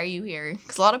 Why are you here?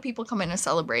 Because a lot of people come in to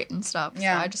celebrate and stuff.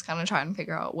 Yeah. So I just kind of try and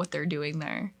figure out what they're doing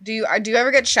there. Do you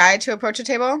ever get shy to approach a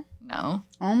table? No.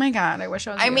 Oh my God, I wish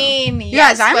I was. I mean,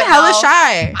 yes, I'm hella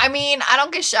shy. I mean, I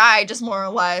don't get shy. I just more or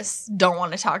less don't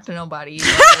want to talk to nobody.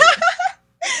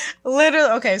 Literally,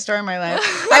 okay, story of my life.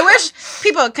 I wish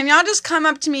people, can y'all just come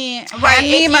up to me, hand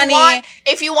me money?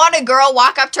 If you want a girl,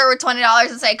 walk up to her with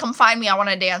 $20 and say, "Come find me. I want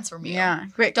to dance from you." Yeah,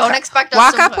 great. Don't expect us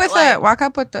walk to up with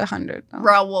the 100. Though.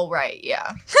 Bro, well, right,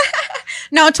 yeah.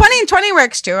 No, 20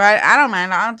 works too. I don't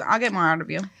mind. I'll get more out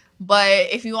of you.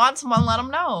 But if you want someone, let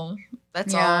them know.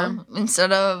 That's all.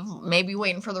 Instead of maybe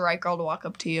waiting for the right girl to walk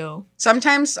up to you.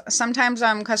 Sometimes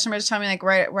customers tell me like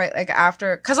right like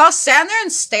after, because I'll stand there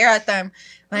and stare at them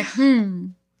like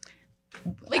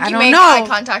like you make eye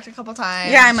contact a couple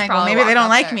times. Yeah, I'm like, well, maybe they don't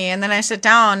like me, and then I sit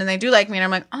down and they do like me, and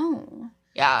I'm like, oh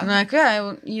yeah. And they're like,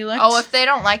 yeah, you look. Oh, if they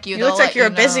don't like you, you look like you're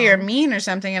busy or mean or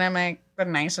something, and I'm like, the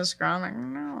nicest girl. I'm like,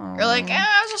 no. You're like,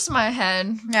 it's just my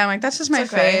head. Yeah, I'm like, that's just my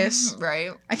face.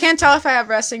 Right. I can't tell if I have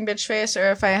resting bitch face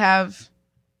or if I have.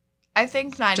 I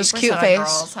think 90% of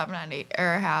girls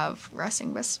have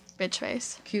resting bitch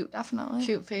face. Cute, definitely.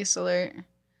 Cute face alert.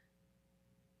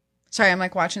 Sorry, I'm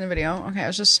like watching the video. Okay, I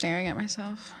was just staring at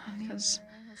myself because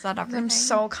I'm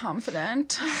so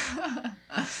confident.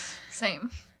 Same.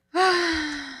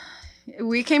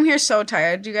 We came here so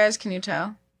tired. You guys, can you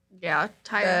tell? Yeah,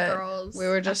 tired girls. We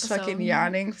were just fucking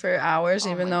yawning for hours,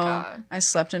 even though I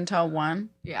slept until 1.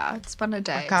 Yeah, it's been a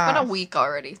day. It's been a week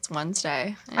already. It's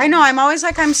Wednesday. I know. I'm always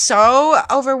like, I'm so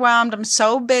overwhelmed. I'm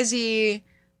so busy.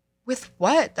 With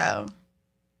what though?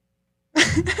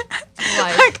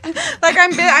 like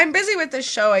I'm busy with the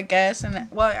show, I guess, and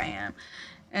I am,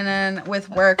 and then with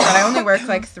work, but I only work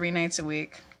like 3 nights a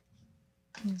week,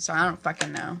 so I don't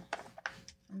fucking know.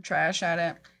 I'm trash at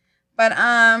it. But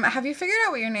have you figured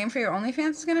out what your name for your OnlyFans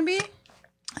is gonna be?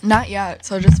 Not yet.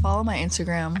 So just follow my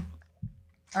Instagram.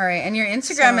 All right, and your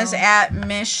Instagram is at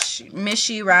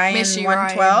Mishy Ryan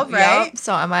 112, right? Yep.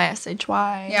 So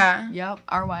MISHY. Yeah. Yep.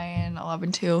 RYN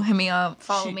 112. Hit me up.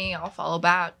 Follow me. I'll follow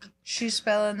back. She's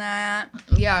spelling that.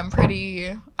 Yeah,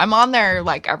 I'm on there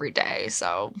like every day.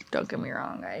 So don't get me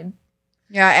wrong.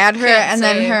 Yeah, add her, and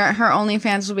then her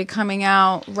OnlyFans will be coming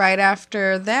out right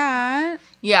after that.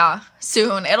 Yeah,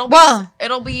 soon. It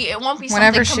won't be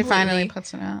whenever she finally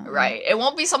puts it out. Right. It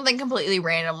won't be something completely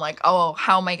random like, oh,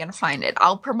 how am I gonna find it?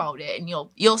 I'll promote it and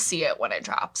you'll see it when it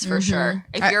drops for sure.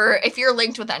 If you're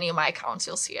linked with any of my accounts,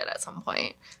 you'll see it at some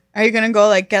point. Are you gonna go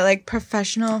like get like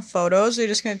professional photos, or you're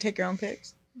just gonna take your own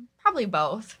pics? Probably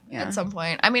both at some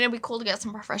point. I mean, it'd be cool to get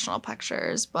some professional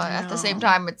pictures, but at the same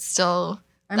time, it's still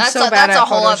that's a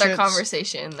whole other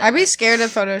conversation. I'd be scared of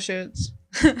photo shoots.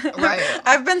 Right.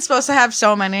 I've been supposed to have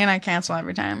so many and I cancel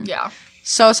every time. Yeah.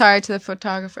 So sorry to the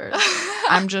photographers.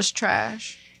 I'm just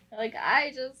trash. Like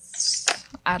I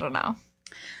don't know.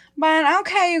 But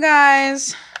okay, you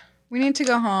guys. We need to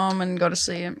go home and go to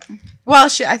sleep. Well, are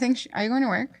you going to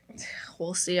work?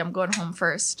 We'll see. I'm going home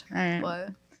first. All right.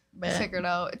 But figure it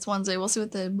out. It's Wednesday. We'll see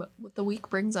what the week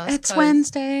brings us. It's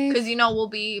Wednesday. Because we'll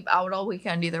be out all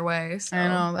weekend either way. So. I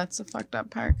know. That's the fucked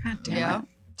up part. God damn it.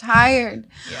 Tired.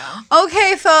 Yeah.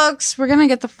 Okay, folks, we're gonna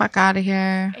get the fuck out of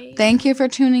here. Thank you for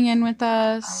tuning in with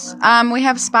us. We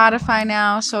have Spotify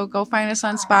now, so go find us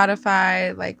on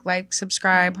Spotify. Like,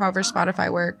 subscribe, however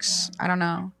Spotify works. I don't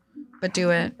know, but do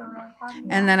it.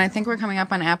 And then I think we're coming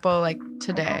up on Apple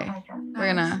today. We're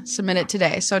gonna submit it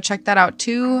today, so check that out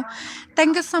too.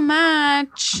 Thank you so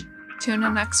much. Tune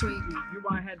in next week.